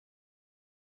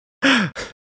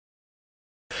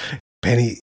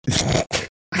 Penny,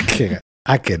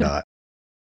 I cannot.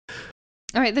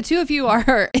 All right, the two of you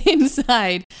are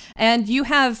inside, and you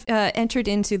have entered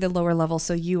into the lower level.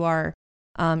 So you are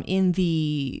in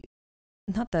the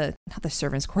not the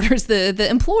servants' quarters, the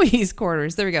employees'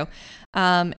 quarters. There we go.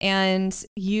 And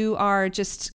you are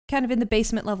just kind of in the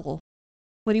basement level.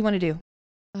 What do you want to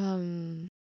do?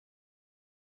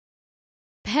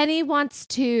 Penny wants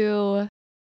to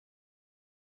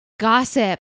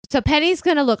gossip. So Penny's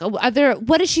gonna look.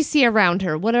 What does she see around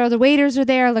her? What are the waiters are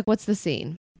there? Like, what's the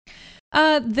scene?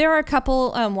 There are a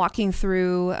couple walking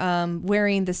through,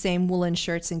 wearing the same woolen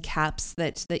shirts and caps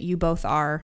that you both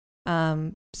are.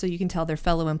 So you can tell they're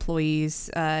fellow employees,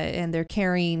 and they're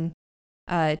carrying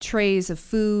trays of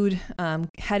food,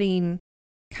 heading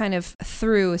kind of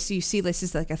through. So you see this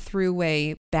is like a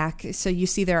throughway back. So you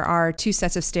see there are two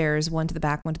sets of stairs, one to the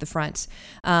back, one to the front,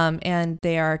 and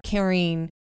they are carrying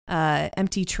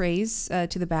empty trays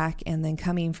to the back, and then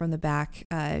coming from the back,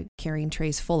 carrying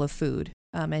trays full of food.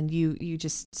 And you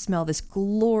just smell this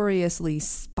gloriously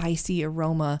spicy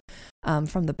aroma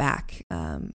from the back.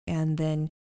 And then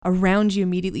around you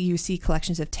immediately you see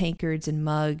collections of tankards and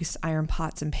mugs, iron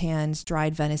pots and pans,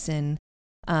 dried venison,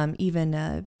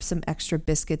 even some extra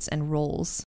biscuits and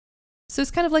rolls. So it's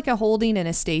kind of like a holding and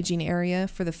a staging area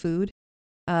for the food.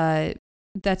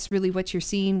 That's really what you're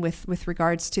seeing with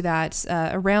regards to that.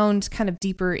 Around kind of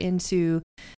deeper into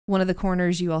one of the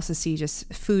corners, you also see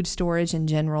just food storage in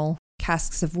general.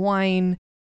 Casks of wine,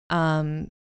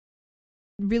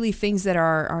 really things that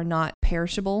are not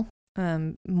perishable,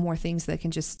 more things that can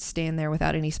just stand there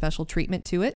without any special treatment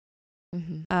to it.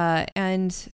 Mm-hmm.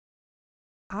 And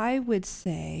I would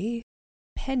say,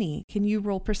 Penny, can you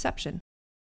roll perception?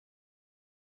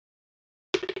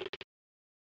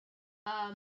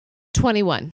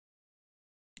 21.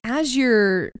 As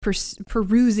you're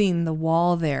perusing the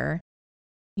wall there,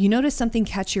 you notice something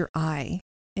catch your eye.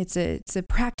 It's a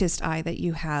practiced eye that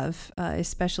you have,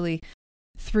 especially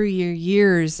through your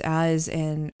years as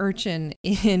an urchin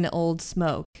in Old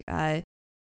Smoke.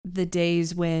 The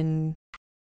days when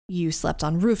you slept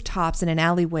on rooftops and in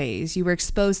alleyways, you were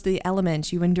exposed to the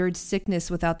elements, you endured sickness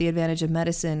without the advantage of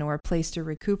medicine or a place to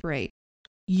recuperate.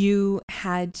 You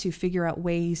had to figure out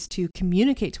ways to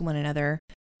communicate to one another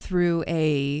through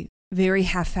a very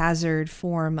haphazard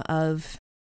form of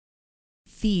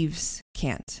thieves'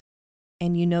 cant.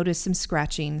 And you notice some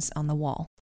scratchings on the wall.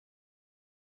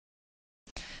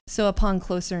 So upon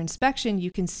closer inspection, you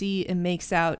can see it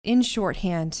makes out in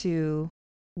shorthand to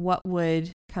what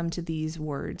would come to these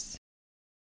words.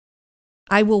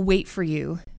 I will wait for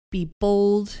you. Be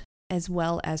bold as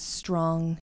well as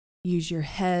strong. Use your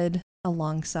head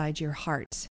alongside your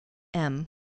heart. M.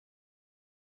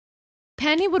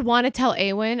 Penny would want to tell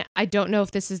Awen, I don't know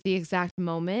if this is the exact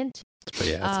moment. But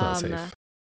yeah, it's not safe.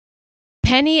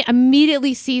 Penny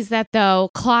immediately sees that though,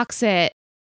 clocks it,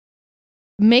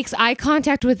 makes eye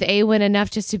contact with Awen enough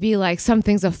just to be like,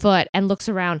 something's afoot, and looks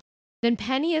around. Then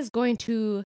Penny is going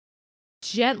to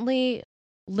gently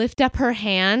lift up her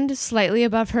hand slightly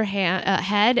above her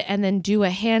head and then do a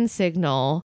hand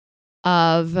signal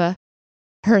of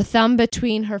her thumb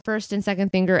between her first and second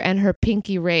finger and her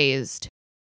pinky raised,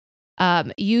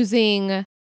 using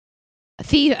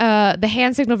the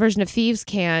hand signal version of Thieves'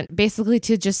 Cant, basically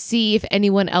to just see if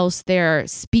anyone else there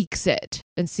speaks it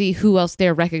and see who else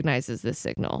there recognizes this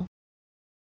signal.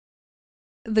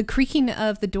 The creaking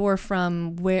of the door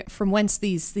from whence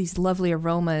these lovely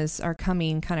aromas are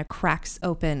coming kind of cracks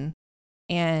open,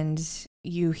 and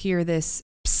you hear this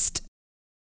psst.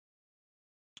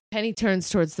 Penny turns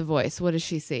towards the voice. What does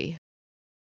she see?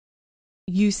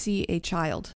 You see a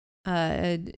child.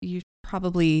 You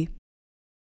probably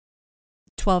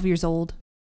 12 years old.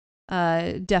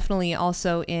 Definitely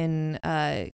also in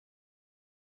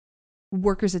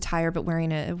worker's attire, but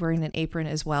wearing an apron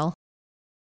as well.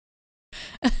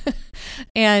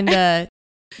 And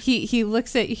he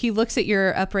looks at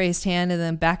your upraised hand and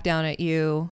then back down at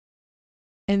you,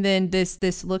 and then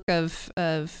this look of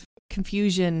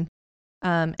confusion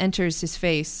enters his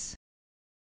face.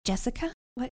 Jessica,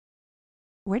 what?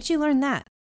 Where did you learn that?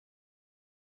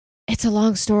 It's a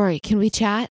long story. Can we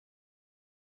chat?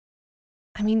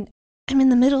 I mean, I'm in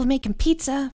the middle of making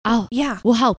pizza. Oh, Yeah.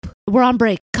 we'll help. We're on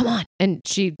break. Come on. And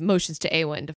she motions to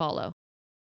Awen to follow.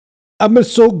 I'm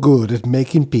so good at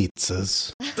making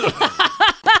pizzas.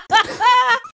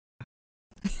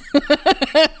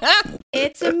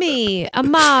 It's me, a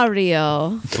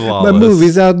Mario. Flawless. My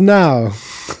movie's out now.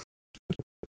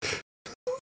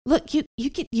 Look, you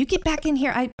get back in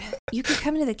here. You can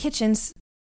come into the kitchens.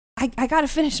 I gotta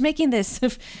finish making this.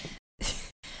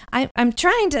 I'm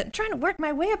trying to work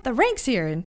my way up the ranks here.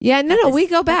 And Yeah, no, we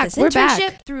go back. We're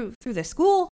back. through the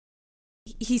school.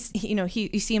 You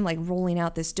see him like rolling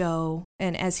out this dough,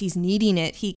 and as he's kneading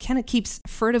it, he kind of keeps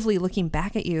furtively looking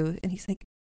back at you, and he's like,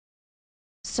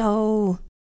 "So,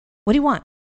 what do you want?"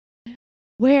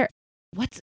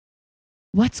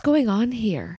 What's going on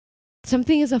here?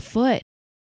 Something is afoot.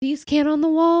 Thieves' can't on the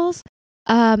walls.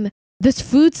 This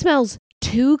food smells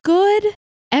too good.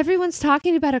 Everyone's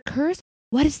talking about a curse.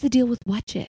 What is the deal with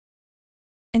Watch It?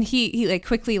 And he like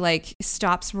quickly like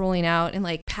stops rolling out and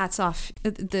like pats off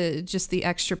the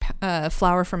extra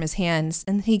flour from his hands,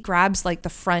 and he grabs like the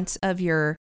front of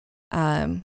your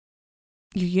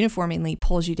uniform and he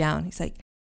pulls you down. He's like,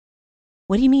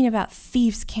 "What do you mean about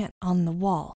thieves' can't on the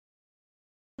wall?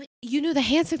 What, you know the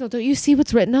hand signal. Don't you see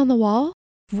what's written on the wall?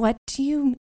 What do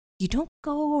you don't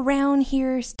go around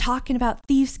here talking about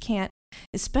thieves' can't,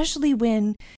 especially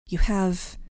when you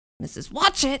have Mrs.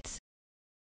 Watch It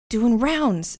doing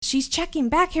rounds. She's checking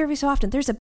back here every so often. There's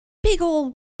a big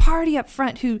old party up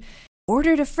front who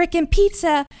ordered a frickin'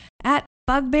 pizza at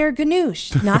Bugbear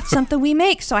Ganoush. Not something we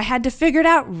make, so I had to figure it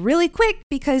out really quick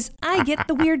because I get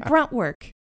the weird grunt work.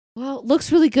 Well, it looks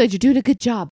really good. You're doing a good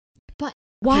job. But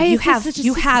why you is have this such a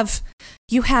you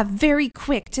secret? have very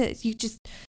quick to you just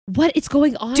What is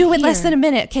going on do it here? less than a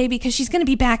minute, okay? Because she's gonna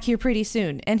be back here pretty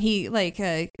soon. And he like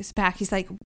is back. He's like,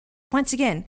 once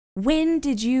again, when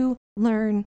did you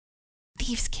learn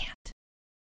thieves can't?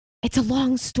 It's a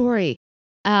long story.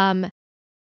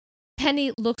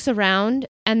 Penny looks around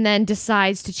and then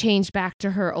decides to change back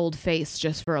to her old face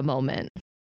just for a moment.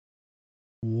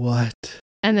 What?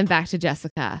 And then back to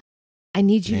Jessica. I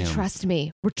need you to Damn. trust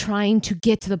me. We're trying to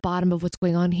get to the bottom of what's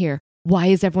going on here. Why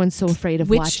is everyone so afraid of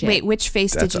Watch It? Which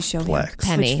face That's did you a show flex.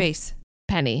 him? Penny. Which face?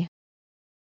 Penny.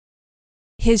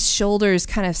 His shoulders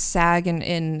kind of sag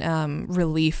in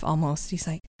relief almost. He's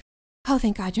like, "Oh,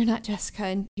 thank God you're not Jessica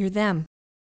and you're them.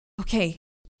 Okay,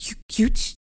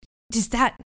 is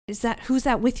that who's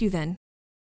that with you then?"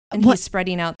 And What? he's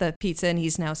spreading out the pizza and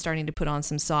he's now starting to put on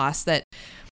some sauce that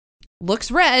looks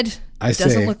red.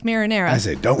 Doesn't look marinara. I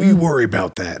say, don't you worry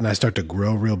about that. And I start to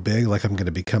grow real big, like I'm going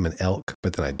to become an elk,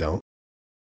 but then I don't.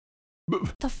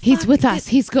 The He's fuck? with us.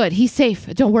 He's good. He's safe.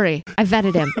 Don't worry. I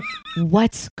vetted him.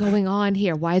 What's going on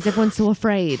here? Why is everyone so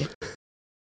afraid?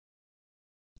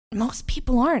 Most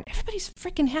people aren't. Everybody's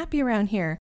freaking happy around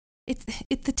here.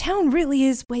 The town really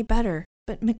is way better.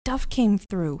 But Macduff came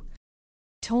through,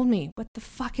 told me what the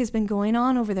fuck has been going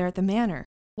on over there at the manor.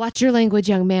 Watch your language,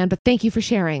 young man, but thank you for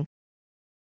sharing.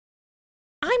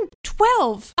 I'm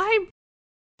 12.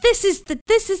 This is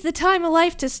the time of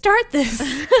life to start this.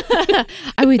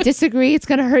 I would disagree. It's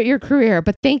going to hurt your career,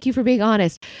 but thank you for being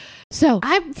honest. So,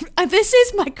 This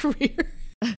is my career.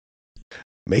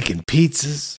 Making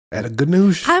pizzas at a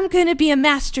Ganoush. I'm gonna be a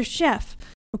master chef.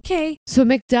 Okay. so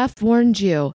Macduff warned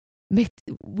you.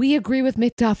 We agree with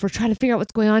Macduff. We're trying to figure out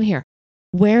what's going on here.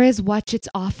 Where is Watch It's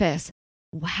office?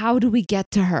 How do we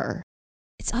get to her?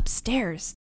 It's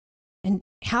upstairs. And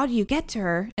how do you get to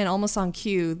her? And almost on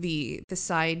cue, the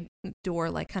side door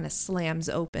like kind of slams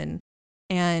open,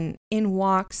 and in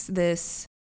walks this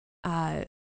dwarf,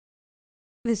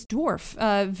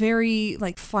 very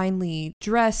like finely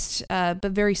dressed,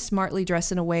 but very smartly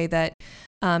dressed in a way that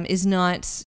is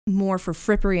not more for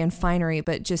frippery and finery,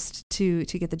 but just to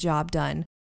get the job done.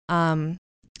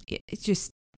 It's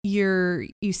just you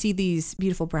see these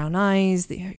beautiful brown eyes.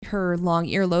 Her long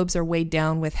earlobes are weighed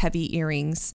down with heavy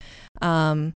earrings,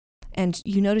 and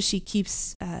you notice she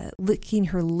keeps licking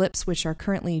her lips, which are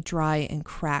currently dry and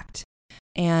cracked,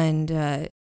 and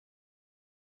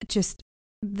just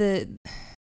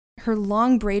her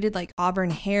long braided like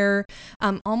auburn hair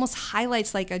almost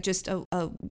highlights like a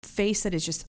face that is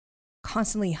just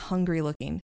constantly hungry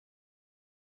looking.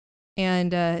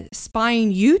 And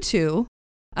spying you two,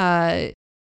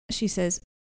 she says,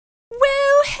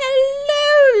 "Well,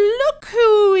 hello, look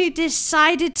who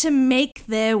decided to make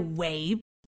their way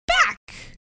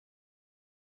back.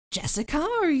 Jessica,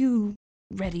 are you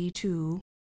ready to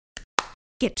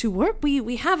get to work?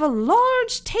 We have a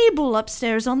large table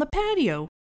upstairs on the patio.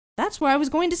 That's where I was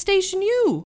going to station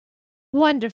you."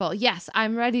 Wonderful. Yes,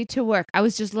 I'm ready to work. I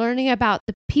was just learning about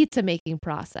the pizza making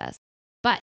process,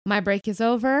 but my break is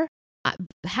over. I'm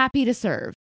happy to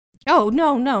serve. "Oh,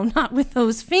 no, not with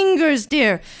those fingers,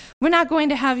 dear. We're not going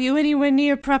to have you anywhere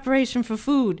near preparation for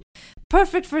food.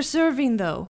 Perfect for serving,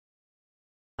 though.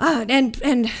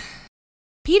 And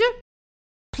Peter,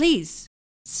 please,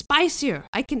 spicier.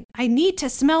 I need to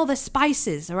smell the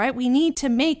spices, all right? We need to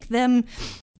make them,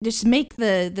 just make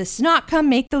the snot come,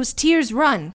 make those tears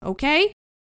run, okay?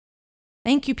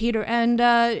 Thank you, Peter, and,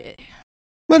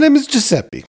 My name is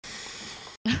Giuseppe.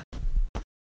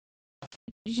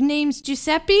 your name's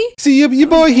Giuseppe? See, your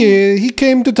boy here, he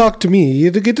came to talk to me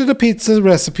to get the pizza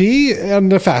recipe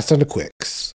and the fast and the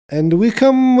quicks. And we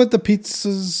come with the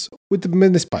pizzas with the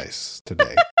mini spice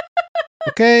today.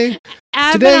 Okay?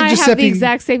 Ab Today, and I have Giuseppe- the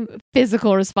exact same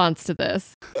physical response to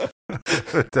this.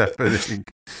 What's happening?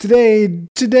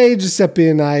 Today, Giuseppe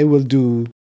and I will do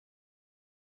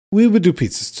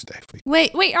pizzas today for you.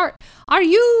 Wait, are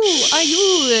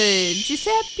you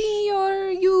Giuseppe, or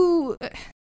are you,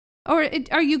 or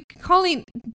are you calling,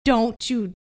 don't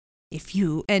you, if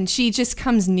you, and she just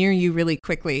comes near you really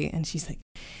quickly, and she's like,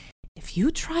 "If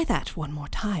you try that one more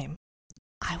time,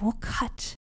 I will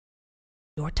cut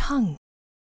your tongue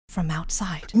from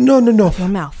outside No. of your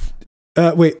mouth."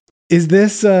 Wait, is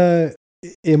this,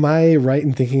 am I right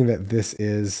in thinking that this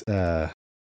is,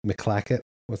 McClackett?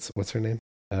 What's her name?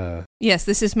 Yes,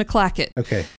 this is McClackett.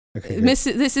 Okay. Great. This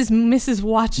is Mrs.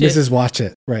 Watchett. Mrs.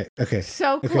 Watchett. Right. Okay.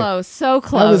 So Okay. close, so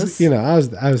close.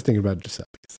 I was thinking about Giuseppe.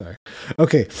 Sorry.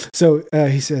 Okay. So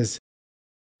he says,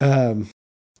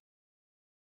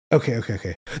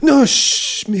 okay. No,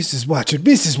 shh, Mrs.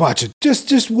 Watchett,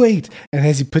 just wait. And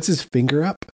as he puts his finger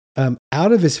up,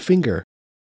 out of his finger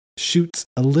shoots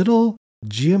a little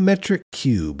geometric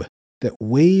cube that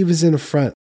waves in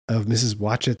front of Mrs.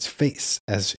 Watchett's face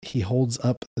as he holds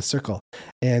up the circle,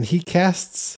 and he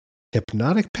casts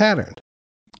hypnotic pattern.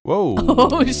 Whoa.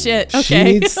 Oh, shit. She Okay.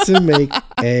 needs to make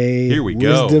a Here we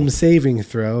go. wisdom saving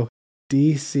throw,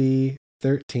 DC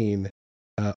 13,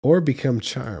 or become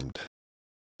charmed.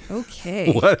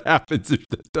 Okay. What happens if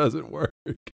that doesn't work?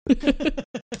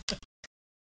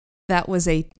 That was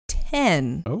a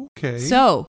 10. Okay.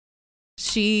 So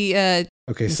she,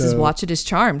 Okay, Mrs. so Watchett is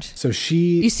charmed. so You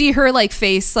she see her like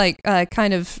face like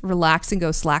kind of relax and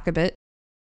go slack a bit.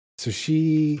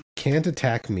 can't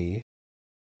attack me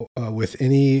with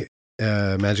any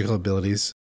magical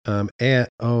abilities. And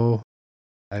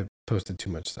I posted too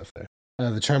much stuff there.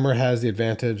 The charmer has the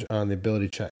advantage on the ability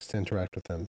checks to interact with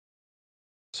them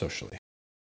socially.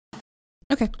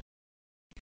 Okay.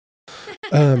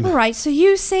 Um, All right. So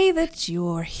you say that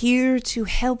you're here to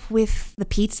help with the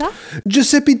pizza?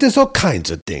 Giuseppe does all kinds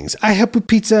of things. I help with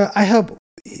pizza. I help.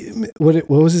 What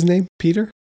was his name? Peter.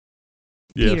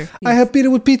 Yes. Peter. I help Peter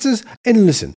with pizzas. And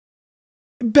listen,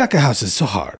 back of house is so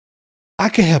hard. I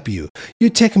can help you. You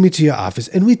take me to your office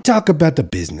and we talk about the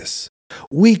business.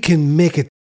 We can make it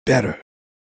better.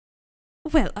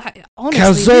 Well, honestly,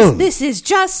 Calzone. this is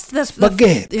just the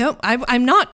Spaghetti. I'm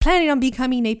not planning on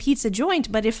becoming a pizza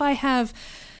joint, but if I have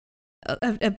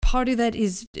a party that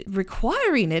is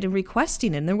requiring it and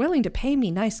requesting it, and they're willing to pay me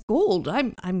nice gold,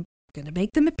 I'm gonna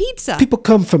make them a pizza. People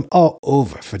come from all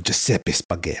over for Giuseppe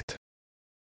spaghetti.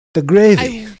 The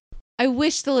gravy. I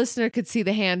wish the listener could see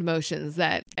the hand motions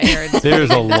that Aaron. There's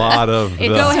a lot of It's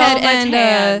Go so ahead much and,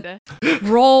 hand.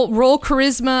 roll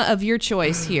charisma of your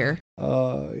choice here.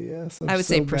 Oh, yes. I'm I would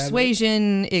so say bad at it.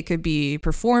 persuasion. It could be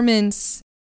performance.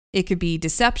 It could be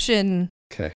deception.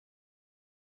 Okay.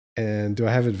 And do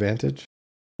I have advantage?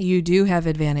 You do have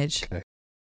advantage.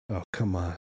 Oh, come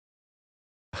on.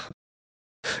 That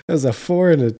was a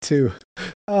 4 and a 2.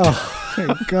 Oh,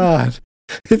 my God.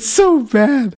 It's so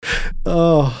bad.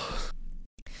 Oh.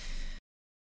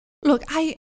 Look,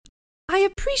 I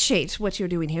appreciate what you're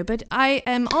doing here, but I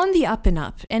am on the up and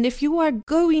up. And if you are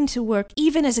going to work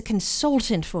even as a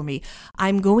consultant for me,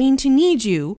 I'm going to need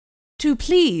you to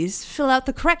please fill out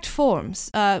the correct forms,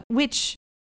 which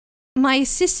my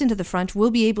assistant at the front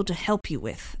will be able to help you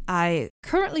with. I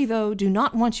currently, though, do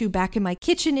not want you back in my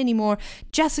kitchen anymore.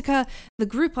 Jessica, the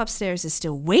group upstairs is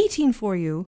still waiting for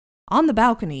you on the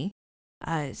balcony.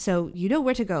 So you know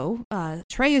where to go.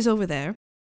 Trey is over there.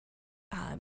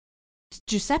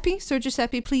 Sir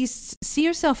Giuseppe, please see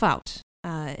yourself out.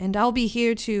 And I'll be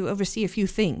here to oversee a few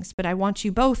things, but I want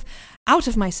you both out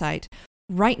of my sight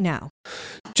right now.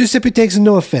 Giuseppe takes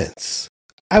no offense.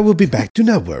 I will be back. Do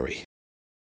not worry.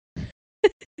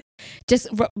 Just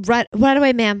right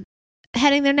away, ma'am.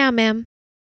 Heading there now, ma'am.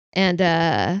 And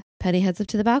Penny heads up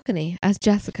to the balcony as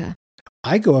Jessica.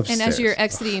 I go upstairs. And as you're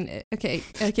exiting,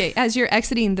 as you're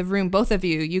exiting the room, both of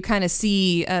you kind of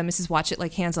see Mrs. Watchett,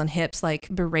 like hands on hips, like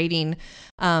berating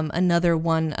another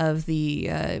one of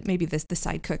the maybe the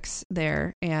side cooks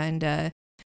there, and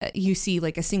you see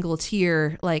like a single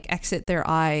tear like exit their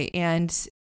eye, and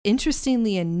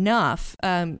interestingly enough,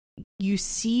 you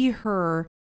see her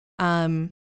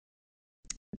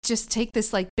just take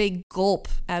this like big gulp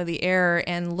out of the air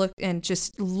and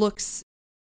looks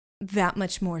that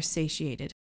much more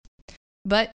satiated.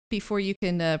 But before you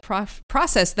can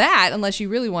process that, unless you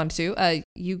really want to,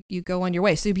 you go on your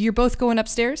way. So you're both going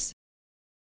upstairs?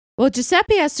 Well,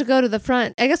 Giuseppe has to go to the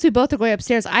front. I guess we both are going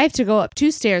upstairs. I have to go up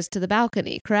 2 stairs to the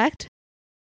balcony, correct?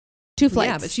 2 flights.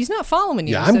 Yeah, but she's not following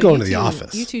you. Yeah, I'm so going you to the two-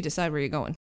 office. You two decide where you're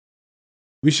going.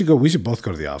 We should both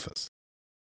go to the office.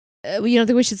 You don't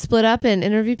think we should split up and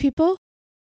interview people?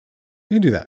 We can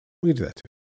do that. We can do that too.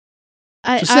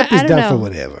 I Giuseppe's don't down know. for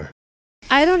whatever.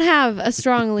 I don't have a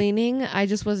strong leaning. I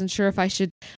just wasn't sure if I should.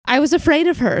 I was afraid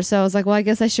of her, so I was like, well, I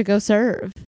guess I should go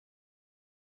serve.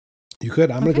 You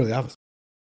could. I'm going to Okay. go to the office.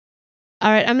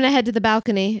 All right, I'm going to head to the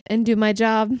balcony and do my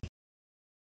job.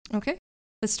 Okay.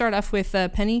 Let's start off with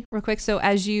Penny real quick. So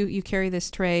as you carry this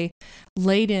tray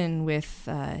laden with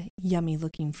yummy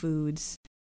looking foods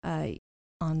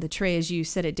on the tray, as you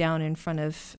set it down in front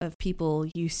of people,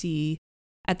 you see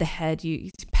at the head,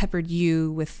 it's peppered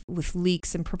you with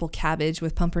leeks and purple cabbage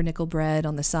with pumpernickel bread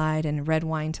on the side and red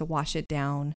wine to wash it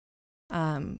down.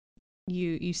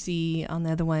 You see on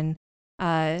the other one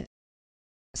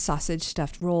sausage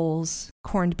stuffed rolls,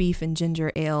 corned beef and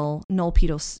ginger ale,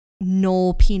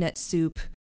 Knoll peanut soup,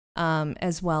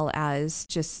 as well as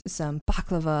just some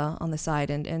baklava on the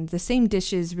side, and the same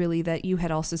dishes really that you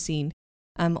had also seen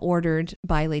ordered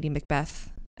by Lady Macbeth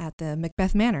at the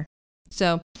Macbeth Manor.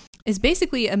 So it's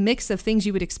basically a mix of things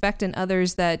you would expect and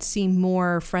others that seem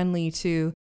more friendly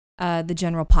to the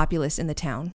general populace in the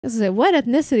town. I was like, what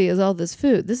ethnicity is all this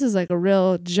food? This is like a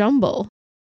real jumble.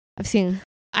 I've seen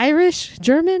Irish,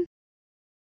 German,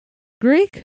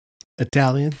 Greek.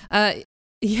 Italian.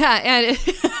 Yeah, and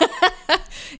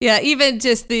yeah, even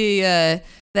just the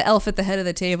elf at the head of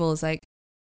the table is like,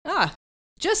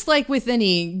 just like with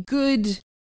any good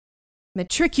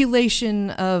matriculation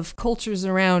of cultures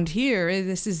around here,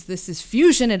 this is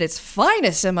fusion at its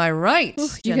finest. Am I right? Ooh,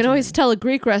 you can always tell a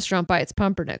Greek restaurant by its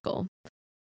pumpernickel.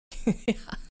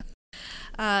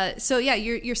 So yeah,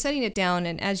 you're setting it down,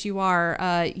 and as you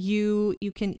are, you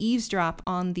can eavesdrop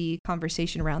on the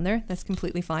conversation around there. That's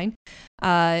completely fine.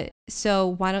 So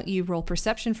why don't you roll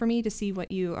perception for me to see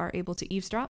what you are able to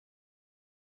eavesdrop?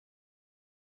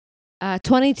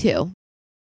 22.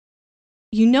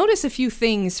 You notice a few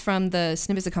things from the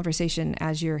snippets of conversation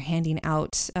as you're handing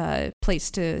out plates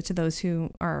to those who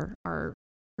are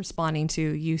responding to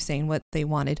you saying what they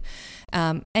wanted,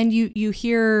 and you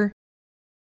hear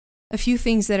a few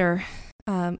things that are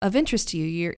of interest to you.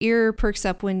 Your ear perks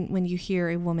up when you hear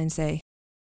a woman say,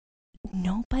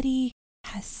 "Nobody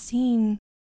has seen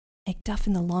Macduff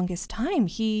in the longest time.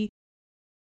 He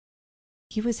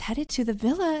was headed to the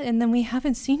villa, and then we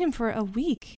haven't seen him for a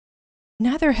week.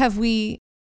 Neither have we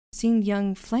seen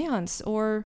young Fleance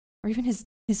or even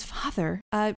his father.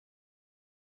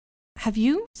 Have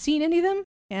you seen any of them?"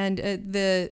 And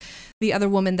the other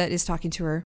woman that is talking to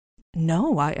her,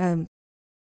 "No,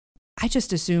 I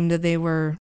just assumed that they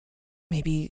were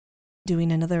maybe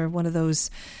doing another one of those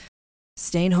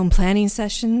staying home planning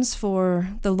sessions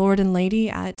for the Lord and Lady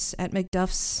at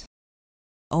Macduff's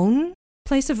own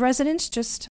place of residence,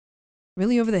 just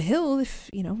really over the hill, if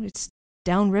it's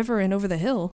downriver and over the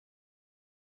hill.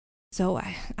 So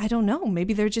I don't know,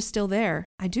 maybe they're just still there.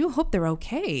 I do hope they're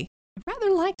okay. I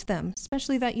rather liked them,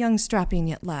 especially that young strapping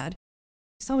yet lad.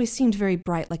 He's always seemed very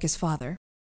bright like his father."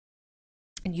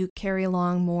 And you carry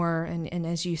along more, and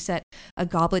as you set a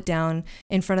goblet down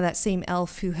in front of that same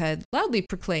elf who had loudly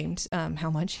proclaimed how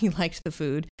much he liked the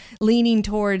food, leaning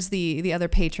towards the other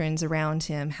patrons around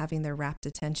him, having their rapt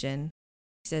attention,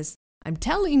 he says, "I'm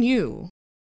telling you,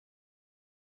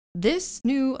 this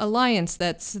new alliance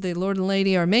that the Lord and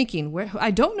Lady are making,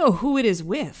 I don't know who it is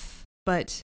with,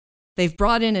 but they've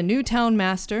brought in a new town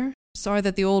master. Sorry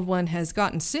that the old one has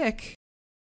gotten sick.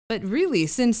 But really,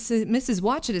 since Mrs.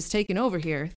 Watchett has taken over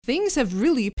here, things have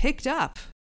really picked up.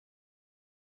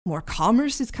 More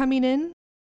commerce is coming in.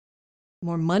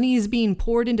 More money is being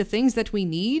poured into things that we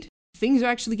need. Things are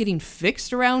actually getting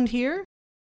fixed around here.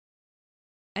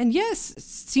 And yes, it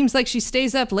seems like she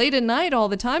stays up late at night all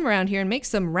the time around here and makes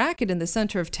some racket in the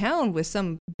center of town with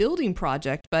some building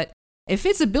project. But if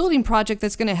it's a building project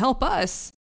that's going to help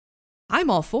us, I'm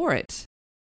all for it.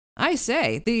 I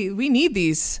say, we need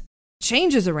these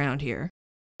changes around here.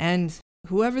 And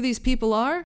whoever these people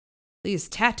are, these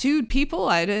tattooed people,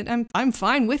 I'm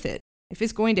fine with it. If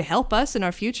it's going to help us in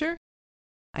our future,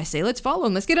 I say let's follow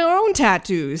them. Let's get our own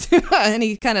tattoos. And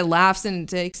he kind of laughs and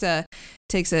takes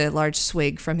a large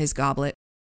swig from his goblet.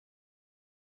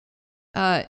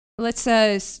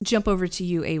 Let's jump over to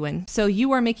you, Awen. So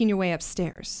you are making your way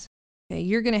upstairs. Okay,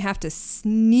 you're going to have to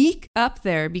sneak up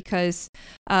there because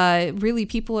really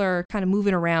people are kind of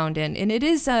moving around, and it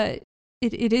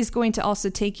is going to also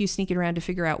take you sneaking around to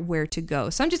figure out where to go.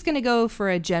 So I'm just going to go for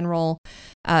a general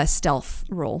stealth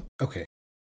roll. Okay.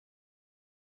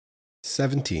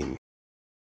 17.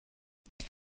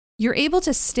 You're able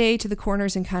to stay to the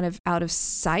corners and kind of out of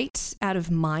sight, out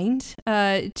of mind,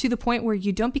 to the point where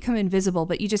you don't become invisible,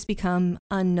 but you just become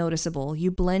unnoticeable. You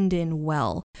blend in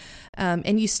well.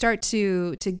 And you start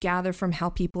to gather from how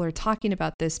people are talking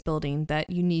about this building that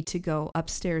you need to go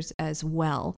upstairs as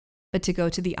well, but to go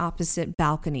to the opposite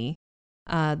balcony,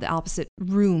 the opposite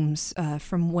rooms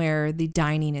from where the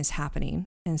dining is happening.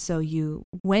 And so you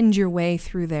wend your way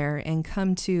through there and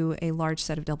come to a large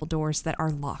set of double doors that are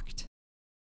locked.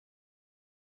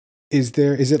 Is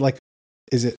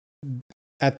it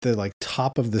at the like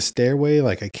top of the stairway?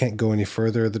 Like I can't go any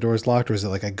further, the door's locked, or is it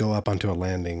like I go up onto a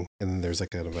landing and then there's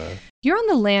like kind of a... You're on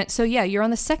the so yeah, you're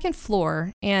on the second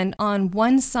floor, and on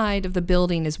one side of the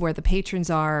building is where the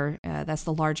patrons are. That's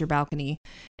the larger balcony.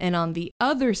 And on the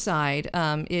other side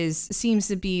seems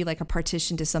to be like a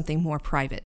partition to something more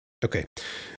private. Okay.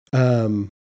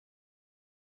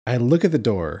 I look at the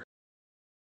door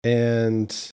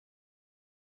and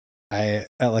I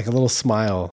like a little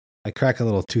smile. I crack a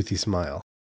little toothy smile.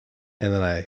 And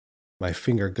then my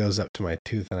finger goes up to my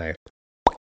tooth and I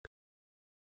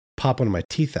pop one of my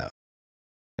teeth out.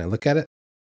 And I look at it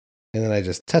and then I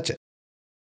just touch it.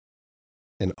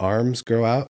 And arms grow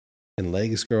out and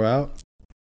legs grow out.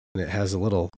 And it has a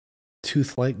little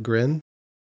tooth-like grin.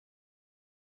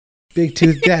 Big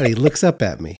Tooth Daddy looks up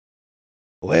at me.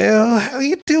 Well, how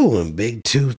you doing, Big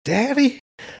Tooth Daddy?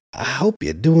 I hope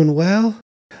you're doing well.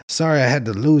 Sorry I had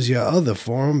to lose your other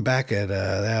form back at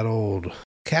that old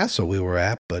castle we were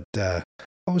at, but I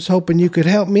was hoping you could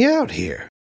help me out here.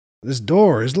 This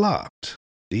door is locked.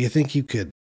 Do you think you could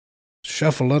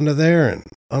shuffle under there and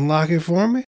unlock it for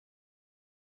me?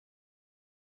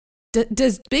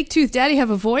 Does Big Tooth Daddy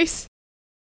have a voice?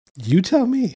 You tell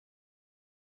me.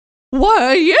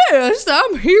 Why, yes,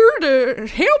 I'm here to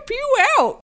help you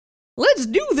out. Let's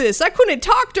do this. I couldn't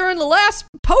talk during the last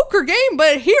poker game,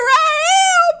 but here I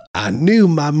am. I knew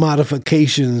my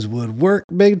modifications would work,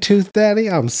 Big Tooth Daddy.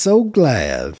 I'm so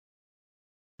glad.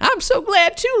 I'm so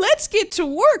glad, too. Let's get to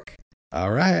work.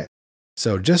 All right.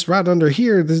 So just right under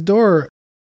here, this door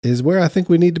is where I think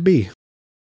we need to be.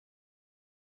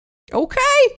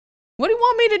 Okay. What do you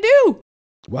want me to do?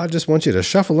 Well, I just want you to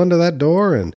shuffle under that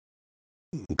door and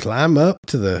climb up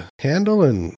to the handle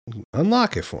and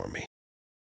unlock it for me.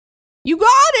 You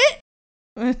got it.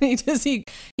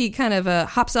 He kind of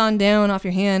hops on down off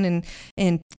your hand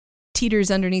and teeters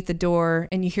underneath the door,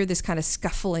 and you hear this kind of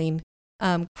scuffling,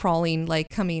 crawling, like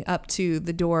coming up to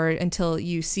the door until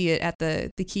you see it at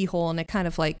the keyhole, and it kind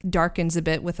of like darkens a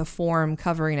bit with a form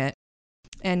covering it,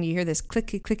 and you hear this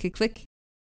clicky clicky click.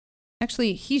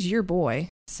 Actually, he's your boy,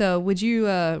 so would you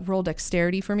roll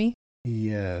dexterity for me?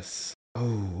 Yes. Oh,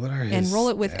 what are his and roll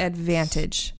it with stats?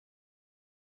 advantage.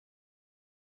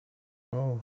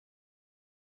 Oh.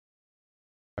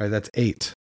 All right, that's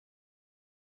 8.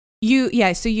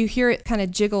 So you hear it kind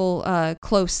of jiggle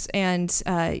close, and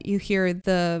you hear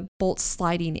the bolts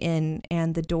sliding in,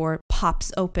 and the door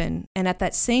pops open. And at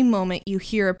that same moment, you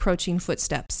hear approaching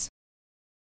footsteps.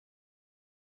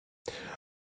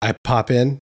 I pop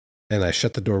in, and I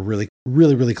shut the door really,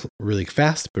 really, really, really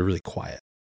fast, but really quiet.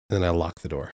 And then I lock the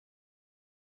door.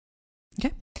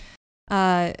 Okay.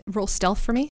 Roll stealth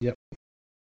for me. Yep.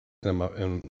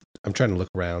 And I'm trying to look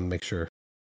around, make sure.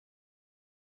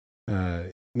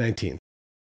 19.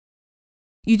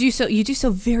 You do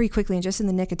so very quickly, and just in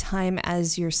the nick of time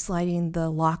as you're sliding the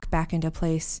lock back into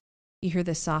place. You hear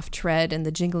the soft tread and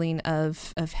the jingling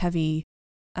of heavy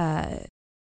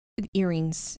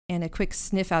earrings, and a quick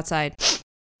sniff outside.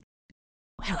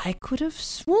 Well, I could have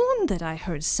sworn that I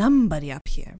heard somebody up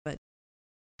here, but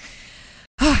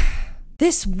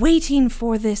this waiting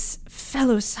for this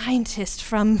fellow scientist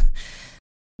from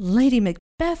Lady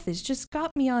Macbeth has just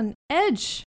got me on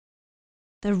edge.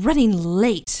 They're running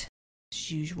late,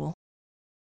 as usual.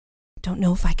 don't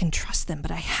know if I can trust them,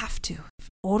 but I have to. In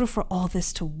order for all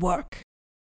this to work.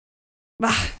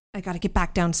 I gotta get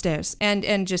back downstairs.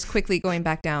 And just quickly going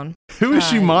back down. Who is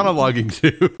she monologuing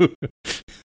to?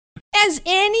 As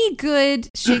any good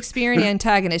Shakespearean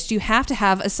antagonist, you have to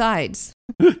have asides.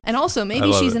 And also,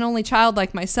 maybe she's an only child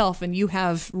like myself, and you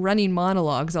have running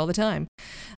monologues all the time.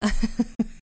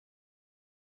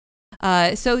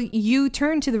 So you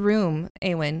turn to the room,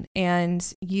 Awen,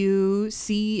 and you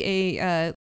see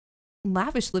a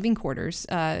lavish living quarters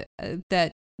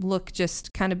that look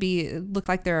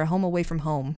like they're a home away from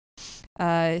home.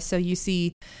 So you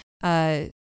see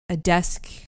a desk,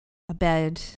 a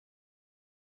bed,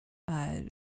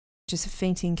 just a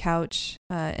fainting couch,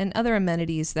 and other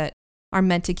amenities that are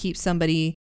meant to keep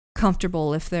somebody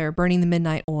comfortable if they're burning the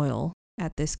midnight oil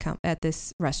at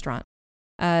this restaurant.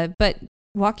 But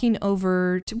walking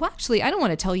over to, actually, I don't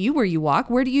want to tell you where you walk.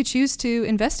 Where do you choose to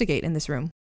investigate in this room?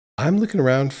 I'm looking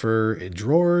around for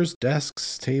drawers,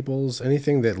 desks, tables,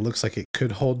 anything that looks like it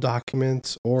could hold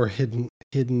documents or hidden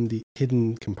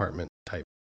compartment type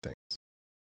things.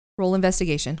 Roll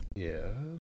investigation. Yeah.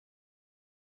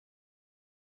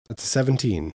 That's a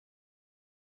 17.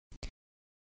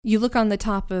 You look on the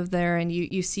top of there and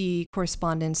you see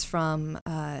correspondence from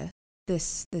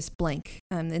this blank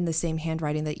in the same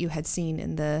handwriting that you had seen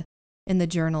in the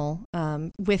journal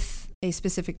with a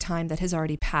specific time that has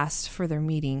already passed for their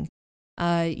meeting.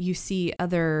 You see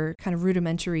other kind of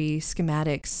rudimentary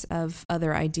schematics of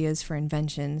other ideas for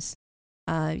inventions.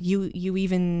 You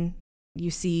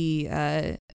see,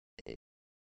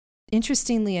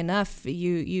 interestingly enough,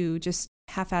 you just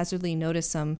haphazardly notice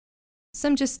some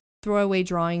just throwaway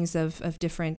drawings of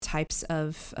different types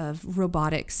of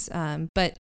robotics.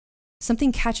 But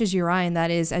something catches your eye, and that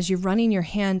is, as you're running your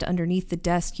hand underneath the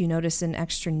desk, you notice an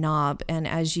extra knob, and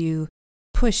as you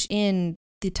push in,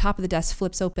 the top of the desk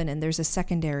flips open, and there's a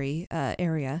secondary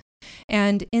area.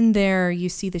 And in there, you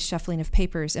see the shuffling of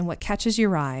papers, and what catches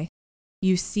your eye,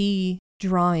 you see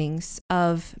drawings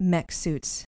of mech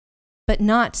suits, but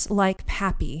not like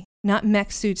Pappy, not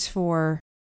mech suits for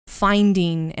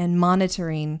finding and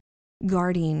monitoring,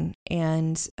 guarding,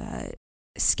 and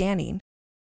scanning.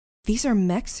 These are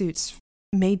mech suits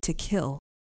made to kill,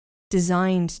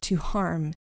 designed to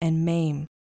harm and maim.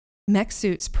 Mech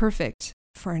suits perfect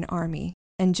for an army.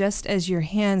 And just as your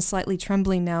hand, slightly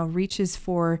trembling now, reaches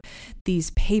for these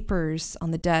papers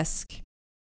on the desk,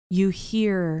 you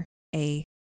hear a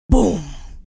boom.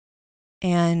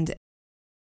 And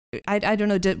I don't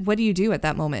know, what do you do at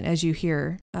that moment as you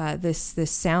hear this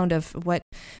sound of what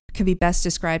could be best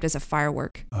described as a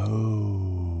firework?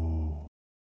 Oh.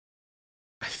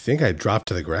 I think I dropped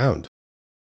to the ground.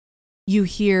 You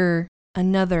hear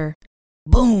another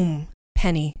boom,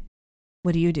 Penny.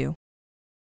 What do you do?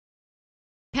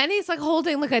 Penny's like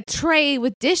holding like a tray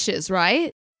with dishes,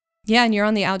 right? Yeah, and you're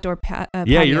on the outdoor patio.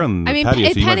 Yeah, you're on the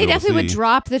patio. So Penny definitely would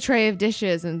drop the tray of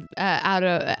dishes and out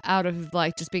of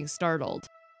like just being startled,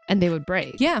 and they would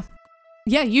break. Yeah,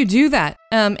 you do that.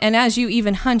 And as you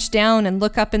even hunch down and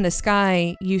look up in the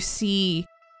sky, you see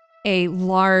a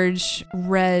large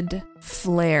red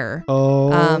flare.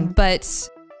 Oh. But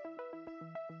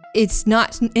it's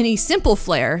not any simple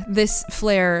flare. This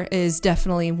flare is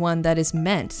definitely one that is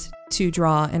meant to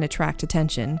draw and attract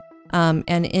attention. And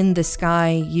in the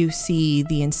sky, you see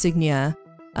the insignia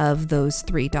of those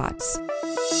 3 dots.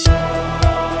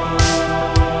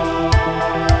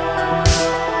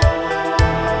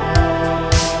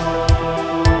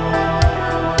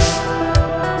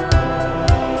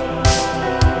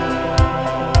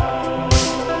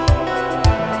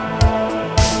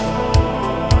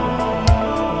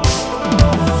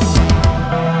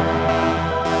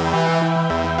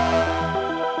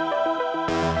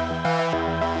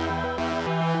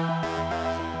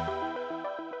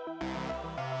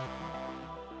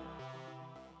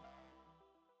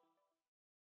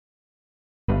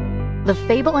 The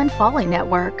Fable and Folly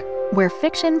Network, where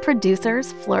fiction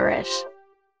producers flourish.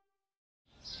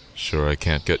 Sure I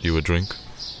can't get you a drink?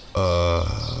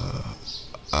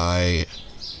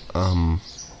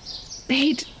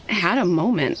 They'd had a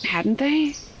moment, hadn't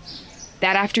they?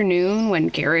 That afternoon when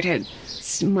Garrett had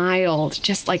smiled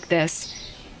just like this,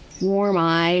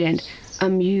 warm-eyed and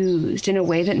amused in a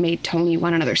way that made Tony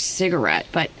want another cigarette,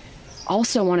 but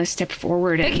also want to step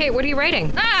forward and... Hey, Kate, what are you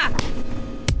writing? Ah!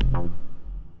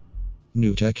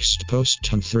 New text post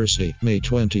on Thursday, May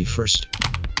 21st.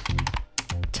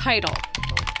 Title: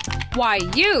 Why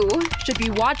You Should Be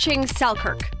Watching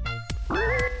Selkirk.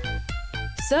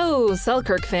 So,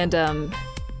 Selkirk fandom.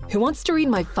 Who wants to read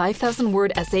my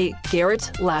 5,000-word essay,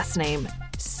 Garrett Last Name,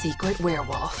 Secret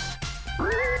Werewolf?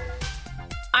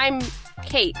 I'm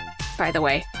Kate, by the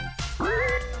way.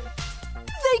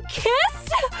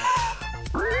 kissed?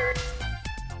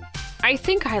 I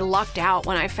think I lucked out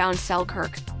when I found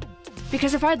Selkirk.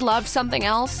 Because if I'd loved something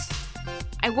else,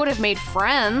 I would have made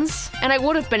friends, and I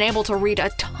would have been able to read a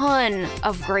ton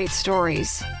of great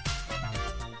stories.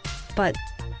 But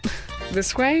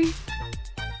this way,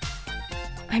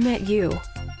 I met you.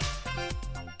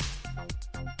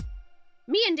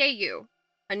 Me and Day You,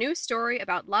 a new story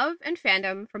about love and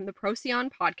fandom from the Procyon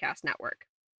Podcast Network.